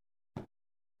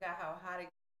 Got how hot it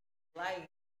like.